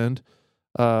land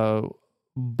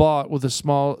bought with a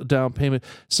small down payment.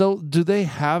 So do they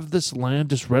have this land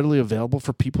just readily available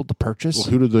for people to purchase? Well,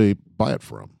 who did they buy it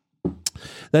from?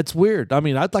 That's weird. I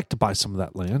mean, I'd like to buy some of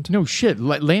that land. No shit.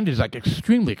 Land is like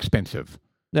extremely expensive.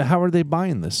 Now, how are they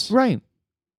buying this? Right.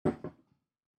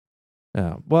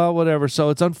 Yeah. Well, whatever. So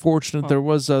it's unfortunate. There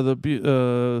was Yeah, I'm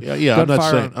not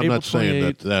gunfire saying on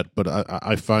April that, but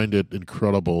I find it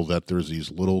incredible that there's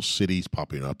these little cities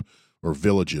popping up, or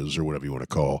villages, or whatever you want to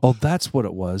call. Oh, that's what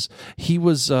it was. He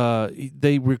was.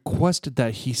 They requested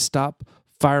that he stop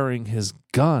firing his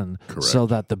gun so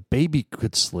that the baby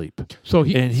could sleep. So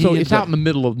so it's out in the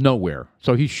middle of nowhere.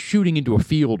 So he's shooting into a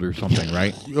field or something,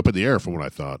 right? Up in the air, from what I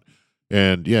thought.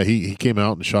 And yeah, he came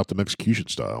out and shot them execution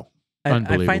style. I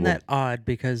Unbelievable. find that odd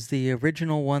because the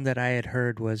original one that I had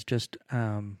heard was just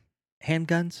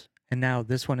handguns, and now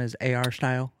this one is AR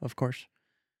style, of course.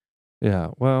 Yeah.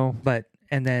 Well. But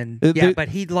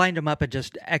he lined them up at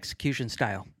just execution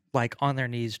style, like on their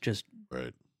knees, just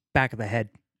Right. back of the head.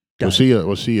 Was he a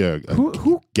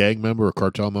Who gang member, a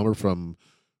cartel member from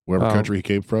wherever country he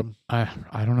came from. I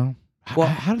don't know. Well,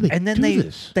 how do they and then do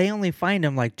this? they only find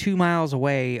him like 2 miles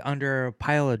away under a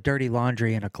pile of dirty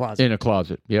laundry in a closet. In a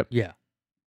closet. Yep. Yeah.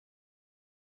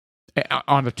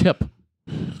 On a tip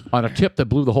that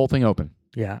blew the whole thing open.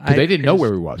 Yeah. 'Cause they didn't know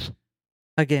where he was.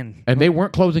 Again. And they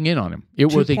weren't closing in on him.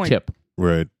 It was a tip.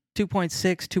 Right.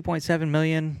 2.6, 2.7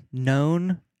 million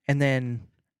known, and then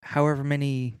however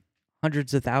many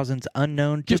hundreds of thousands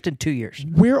unknown just in 2 years.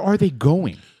 Where are they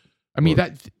going? I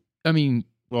mean,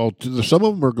 Well, some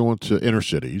of them are going to inner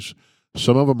cities.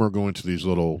 Some of them are going to these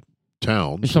little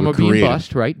towns. some are being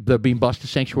bussed, right? They're being bussed to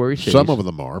sanctuary cities. Some of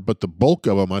them are, but the bulk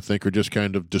of them, I think, are just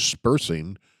kind of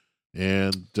dispersing.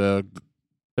 And They're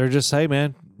just, hey,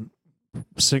 man,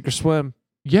 sink or swim.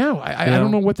 Yeah, I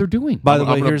don't know what they're doing. By the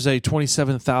way, here's a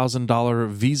 $27,000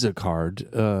 Visa card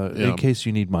in case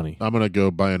you need money. I'm going to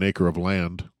go buy an acre of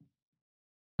land.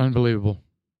 Unbelievable.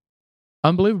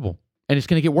 And it's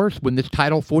going to get worse when this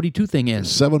Title 42 thing ends.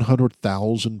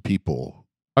 700,000 people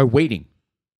are waiting.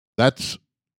 That's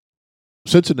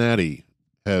Cincinnati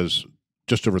has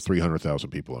just over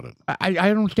 300,000 people in it. I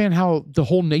don't understand how the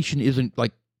whole nation isn't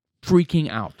like freaking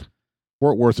out.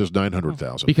 Fort Worth is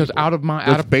 900,000. Because people.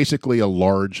 It's basically a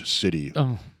large city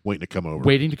waiting to come over.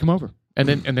 And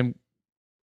then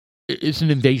it's an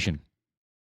invasion.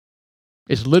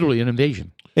 It's literally an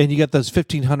invasion. And you got those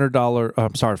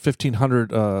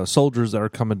 $1,500 soldiers that are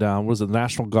coming down. Was it the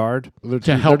National Guard?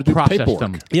 To help process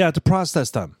them. Yeah, to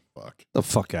process them. Fuck. The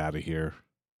fuck out of here.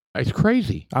 It's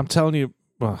crazy. I'm telling you,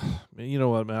 you know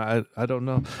what, man? I don't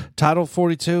know. Title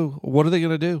 42, what are they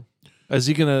going to do?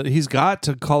 He's got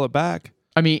to call it back.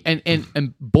 I mean,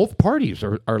 and both parties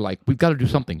are like, we've got to do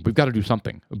something.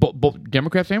 Both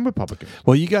Democrats and Republicans.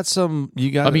 Well, you got it's an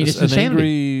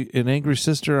angry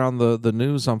sister on the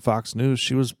news on Fox News.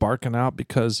 She was barking out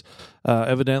because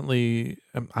evidently,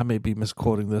 I may be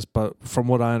misquoting this, but from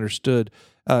what I understood,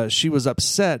 she was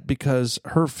upset because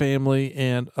her family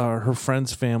and her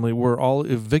friend's family were all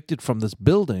evicted from this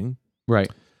building.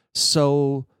 Right.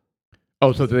 So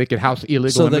that they could house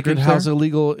illegal so immigrants they could house there?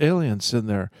 Illegal aliens in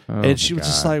there. Oh, and she was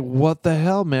just like, what the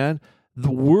hell, man?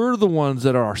 We're the ones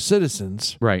that are our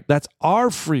citizens. Right. That's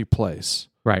our free place.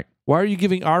 Right. Why are you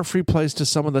giving our free place to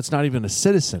someone that's not even a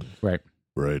citizen? Right.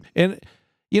 Right. And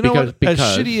you know what? Because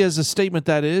as shitty as a statement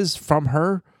that is from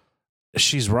her,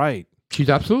 she's right. She's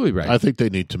absolutely right. I think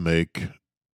they need to make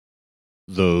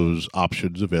those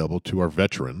options available to our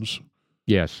veterans.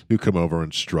 Yes. Who come over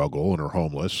and struggle and are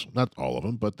homeless. Not all of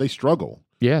them, but they struggle.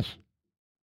 Yes.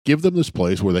 Give them this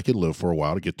place where they can live for a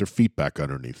while to get their feet back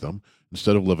underneath them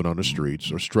instead of living on the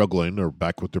streets or struggling or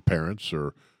back with their parents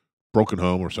or broken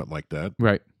home or something like that.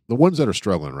 Right. The ones that are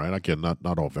struggling, right? Again, not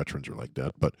all veterans are like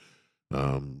that, but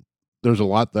there's a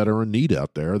lot that are in need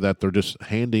out there that they're just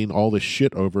handing all this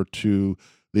shit over to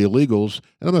the illegals.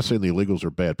 And I'm not saying the illegals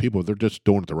are bad people. They're just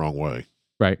doing it the wrong way.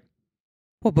 Right.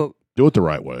 Well, but do it the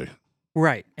right way.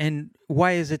 Right. And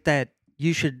why is it that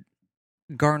you should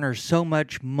garner so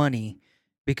much money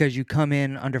because you come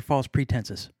in under false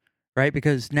pretenses, right?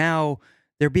 Because now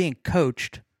they're being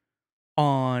coached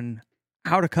on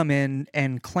how to come in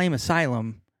and claim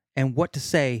asylum and what to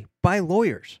say by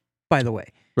lawyers, by the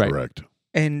way. Right. Correct.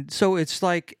 And so it's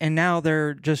like, and now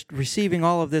they're just receiving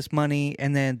all of this money,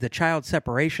 and then the child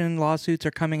separation lawsuits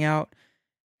are coming out,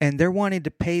 and they're wanting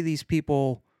to pay these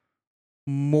people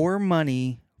more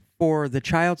money for the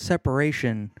child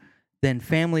separation than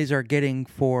families are getting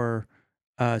for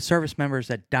service members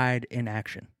that died in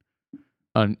action.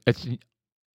 It's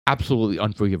absolutely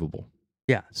unforgivable.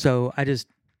 Yeah. So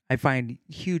I find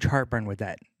huge heartburn with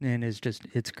that. And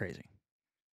it's crazy.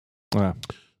 Yeah.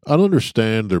 I don't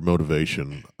understand their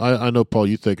motivation. I know, Paul,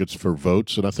 you think it's for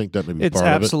votes, and I think that may be part of it. It's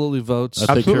absolutely votes.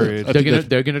 Absolutely.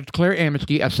 They're going to declare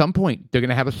amnesty at some point. They're going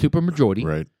to have a supermajority.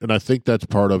 Right. And I think that's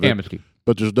part of it. Amnesty.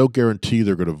 But there's no guarantee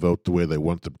they're going to vote the way they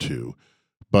want them to.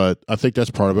 But I think that's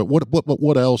part of it.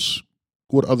 What else?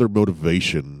 What other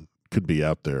motivation could be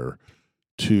out there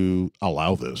to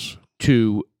allow this?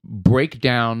 To break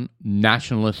down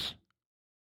nationalists.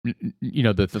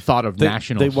 The thought of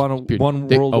nationals. They want one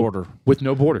world order with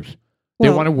no borders.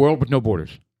 They want a world with no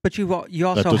borders. But you also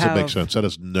that doesn't make sense. That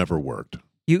has never worked.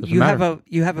 You have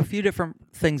a few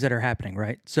different things that are happening,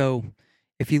 right? So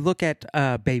if you look at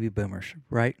baby boomers,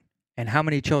 right, and how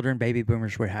many children baby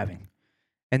boomers were having,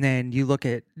 and then you look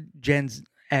at Gen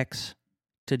X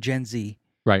to Gen Z,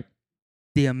 right,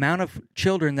 the amount of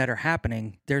children that are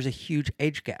happening, there's a huge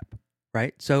age gap,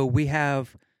 right? So we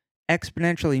have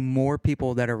exponentially more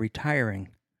people that are retiring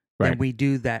than we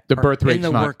do that the birth rate's in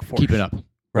the not workforce, keeping up,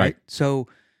 right? So,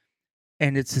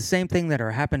 and it's the same thing that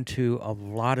are happened to a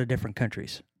lot of different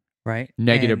countries, right?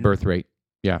 Negative birth rate.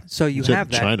 Yeah. So you It's in have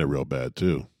that. China real bad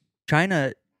too.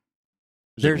 China,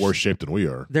 It's in There's- worse shape than we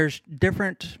are. there's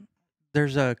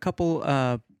a couple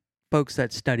folks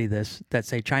that study this that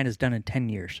say China's done in 10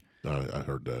 years. I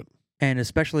heard that. And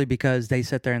especially because they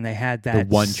sit there and they had that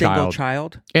one single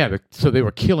child. child. Yeah, so they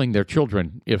were killing their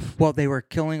children if... Well, they were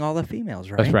killing all the females,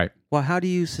 right? That's right. Well, how do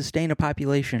you sustain a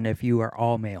population if you are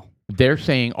all male? They're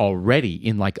saying already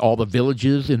in like all the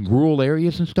villages and rural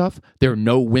areas and stuff, there are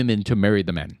no women to marry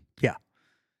the men. Yeah.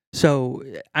 So,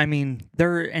 I mean,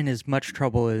 they're in as much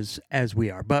trouble as we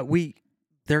are. But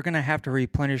they're going to have to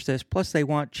replenish this. Plus, they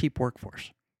want cheap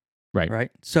workforce. Right.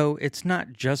 Right. So it's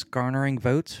not just garnering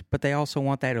votes, but they also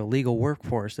want that illegal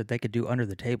workforce that they could do under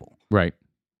the table. Right.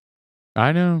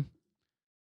 I know.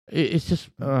 It's just,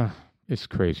 it's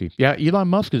crazy. Yeah, Elon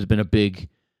Musk has been a big,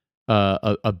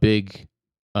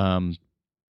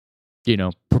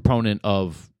 proponent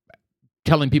of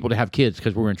telling people to have kids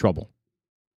because we're in trouble.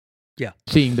 Yeah.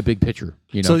 Seeing the big picture,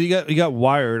 So you got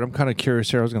Wired. I'm kind of curious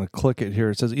here. I was going to click it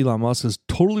here. It says Elon Musk is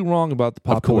totally wrong about the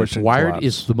Of course, population Wired collapse.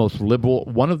 is the most liberal,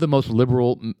 one of the most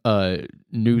liberal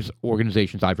news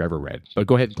organizations I've ever read. But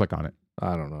go ahead and click on it.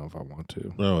 I don't know if I want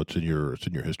to. No, it's in your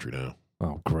history now.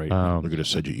 Oh, great. They're going to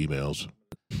send you emails.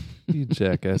 You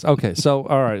jackass. Okay, so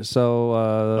all right,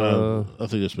 so I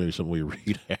think that's maybe something we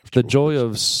read after. the joy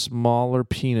of smaller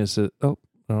penises. Oh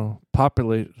no,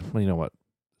 populate. Well, you know what?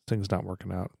 Thing's not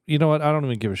working out. You know what? I don't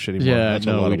even give a shit anymore. Yeah. That's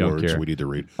no, a lot we of don't words care. we need to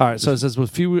read. All right, so it says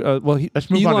with fewer. Let's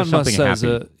move on to Elon Musk something says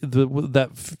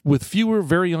happy. with fewer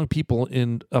very young people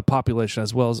in a population,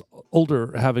 as well as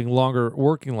older having longer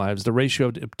working lives, the ratio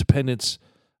of dependence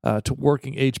to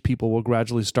working age people will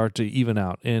gradually start to even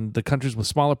out, and the countries with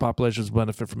smaller populations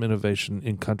benefit from innovation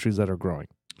in countries that are growing.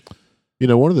 You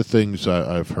know, one of the things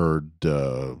I've heard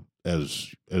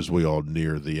as we all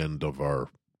near the end of our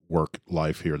work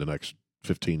life here, the next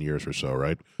 15 years or so,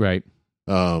 right? Right.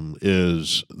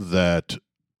 Is that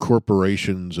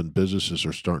corporations and businesses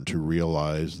are starting to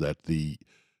realize that the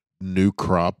new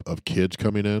crop of kids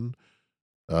coming in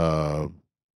are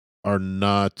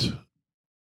not.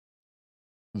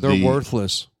 They're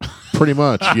worthless. Pretty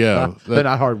much, yeah. They're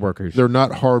not hard workers. They're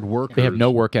not hard workers. They have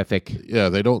no work ethic. Yeah,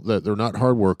 they don't. They're not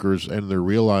hard workers, and they're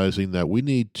realizing that we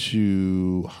need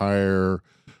to hire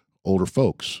older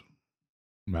folks.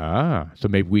 So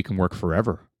maybe we can work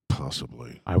forever.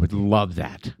 Possibly. I would love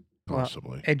that.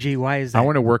 Possibly. And gee, why is that? I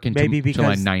want to work until Maybe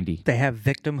because I'm 90. they have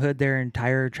victimhood their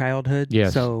entire childhood.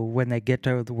 Yes. So when they get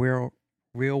to the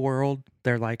real world,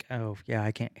 they're like, oh yeah,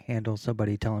 I can't handle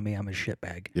somebody telling me I'm a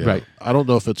shitbag. Yeah. Right. I don't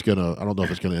know if it's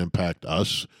gonna impact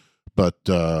us, but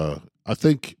I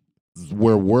think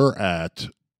where we're at,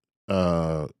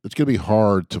 it's gonna be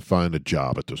hard to find a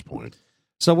job at this point.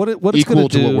 So what it's Equal going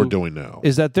to do what we're doing now.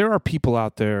 is that there are people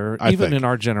out there, I even think. in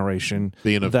our generation,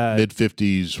 Being a that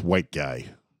mid-50s white guy,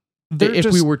 If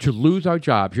we were to lose our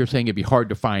jobs, you're saying it'd be hard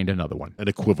to find another one. an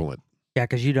equivalent. Yeah,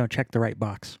 because you don't check the right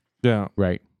box. yeah.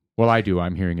 Right. Well, I do.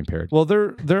 I'm hearing impaired. Well,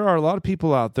 there are a lot of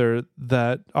people out there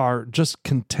that are just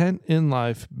content in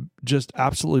life, just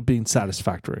absolutely being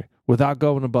satisfactory without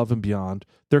going above and beyond.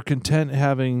 They're content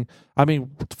having. I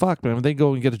mean, what the fuck, man? When they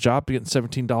go and get a job, getting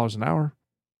 $17 an hour,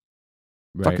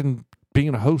 Right. fucking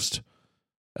being a host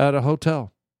at a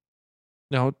hotel.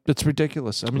 No, it's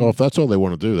ridiculous. I mean, Well, if that's all they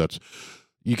want to do, that's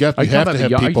you have Are to you have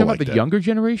talking people about like the that. younger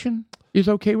generation is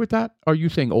okay with that? Are you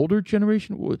saying older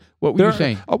generation? What were you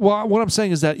saying? Well, what I'm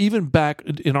saying is that even back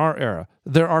in our era,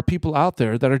 there are people out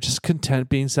there that are just content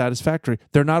being satisfactory.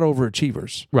 They're not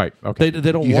overachievers. Right. Okay.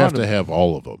 They don't You want have to have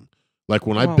all of them. Like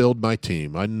when I Well- build my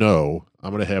team, I know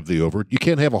I'm going to have You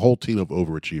can't have a whole team of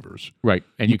overachievers. Right.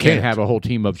 And you can't. can't have a whole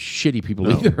team of shitty people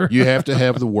No. either. You have to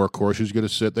have the workhorse who's going to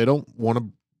sit. They don't want to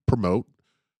promote.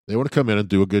 They want to come in and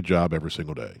do a good job every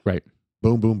single day. Right.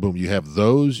 Boom, boom, boom. You have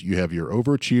those. You have your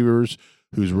overachievers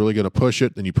who's really going to push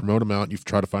it. Then you promote them out and you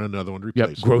try to find another one to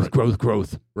replace Yep. them.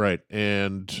 Growth. Right.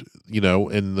 And,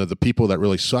 and the people that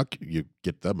really suck, you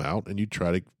get them out and you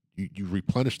try to, you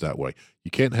replenish that way. You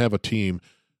can't have a team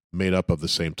made up of the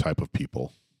same type of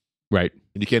people. Right.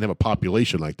 And you can't have a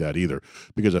population like that either.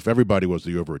 Because if everybody was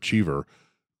the overachiever,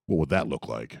 what would that look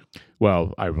like?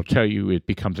 Well, I will tell you, it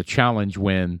becomes a challenge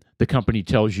when the company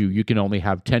tells you can only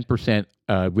have 10%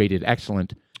 rated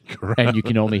excellent, and you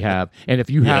can only have. And if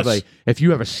you have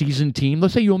a seasoned team,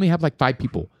 let's say you only have like 5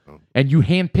 people, and you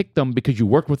handpick them because you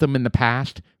worked with them in the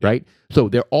past, right? So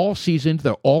they're all seasoned,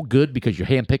 they're all good because you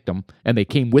handpicked them and they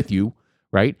came with you,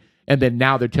 right? And then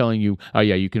now they're telling you, oh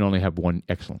yeah, you can only have 1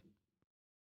 excellent,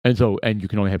 and you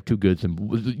can only have 2 goods, and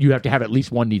you have to have at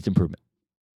least 1 needs improvement.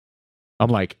 I'm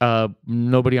like,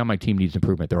 nobody on my team needs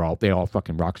improvement. They all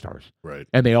fucking rock stars, Right.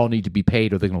 and they all need to be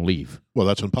paid or they're going to leave. Well,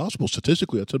 that's impossible.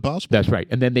 Statistically, that's impossible. That's right.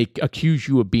 And then they accuse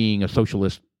you of being a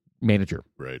socialist manager,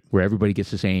 right. where everybody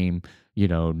gets the same.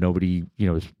 Nobody,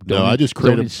 No, I just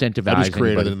created incentivize. I just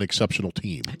created anybody. an exceptional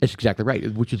team. That's exactly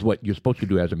right, which is what you're supposed to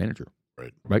do as a manager.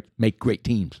 Right. Right. Make great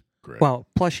teams. Correct. Well,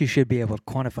 plus you should be able to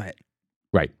quantify it.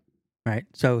 Right. Right.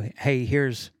 So, hey,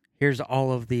 here's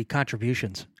all of the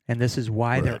contributions, and this is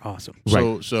why Right. they're awesome.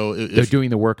 So if, They're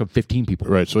doing the work of 15 people.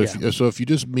 right. So if you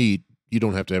just meet, you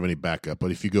don't have to have any backup.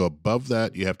 But if you go above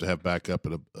that, you have to have backup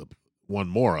and one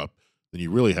more up. Then you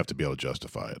really have to be able to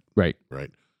justify it. Right. Right.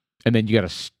 And then you got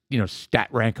to stat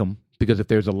rank them, because if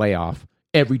there's a layoff,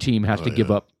 every team has to give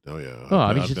up. Oh yeah. Oh,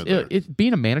 I mean, I've been there.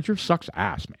 being a manager sucks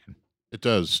ass, man. It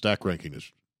does. Stack ranking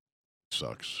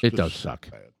sucks. It Just does suck.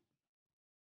 bad.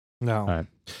 No. Well,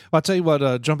 I'll tell you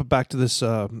what, jumping back to this,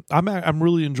 I'm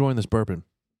really enjoying this bourbon.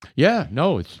 Yeah,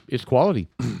 no, it's quality.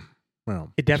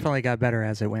 Well, It definitely got better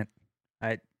as it went.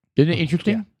 Isn't it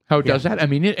interesting how it does that? I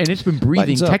mean, it's been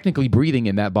technically breathing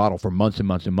in that bottle for months and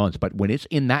months and months. But when it's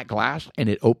in that glass and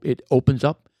it opens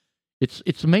up,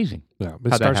 it's amazing. yeah, it How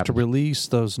that starts to happens. release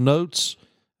those notes.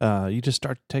 You just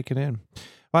start to take it in.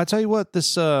 Well, I tell you what,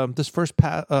 this first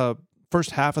half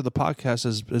of the podcast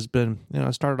has been,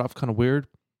 it started off kind of weird,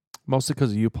 mostly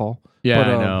because of you, Paul. Yeah, But,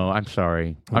 I know. I'm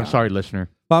sorry. I'm sorry, listener.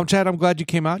 Well, Chad, I'm glad you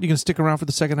came out. You can stick around for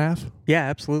the second half? Yeah,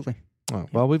 absolutely. Oh,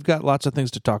 well, we've got lots of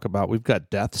things to talk about. We've got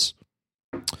deaths.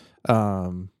 What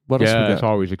else we got? It's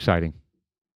always exciting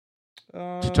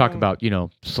to talk about,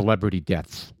 celebrity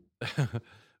deaths.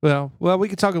 Well, we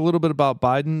could talk a little bit about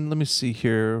Biden. Let me see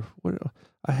here.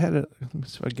 I had it. Let me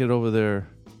see if I get over there.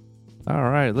 All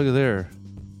right, look at there.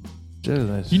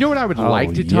 Goodness. You know what I would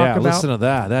like to talk about? Listen to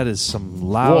that. That is some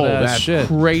loud ass that's shit.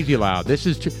 crazy loud. This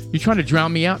is you trying to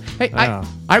drown me out? Hey, Yeah.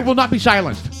 I will not be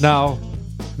silenced. No,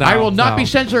 I will not be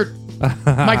censored.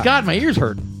 My God, my ears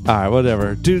hurt. All right,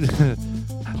 whatever, dude.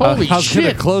 Holy I was shit!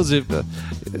 gonna close it. But,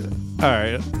 all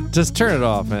right, just turn it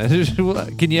off, man.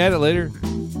 Can you add it later?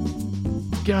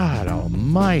 God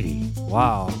Almighty!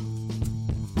 Wow,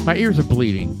 My ears are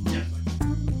bleeding.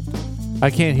 I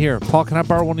can't hear. Paul, can I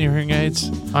borrow one of your hearing aids?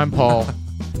 I'm Paul.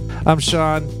 I'm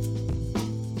Sean.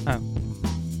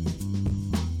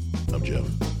 I'm Jeff.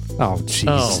 Oh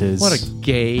Jesus! What a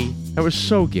gay! That was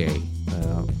so gay.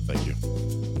 Thank you.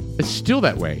 It's still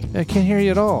that way. I can't hear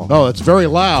you at all. Oh, it's very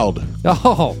loud.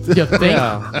 Oh, You think?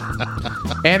 yeah.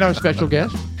 And our special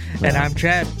guest. And I'm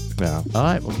Chad. Yeah. All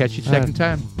right, we'll catch you the second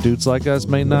time. Dudes like us,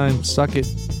 May 9. Suck it.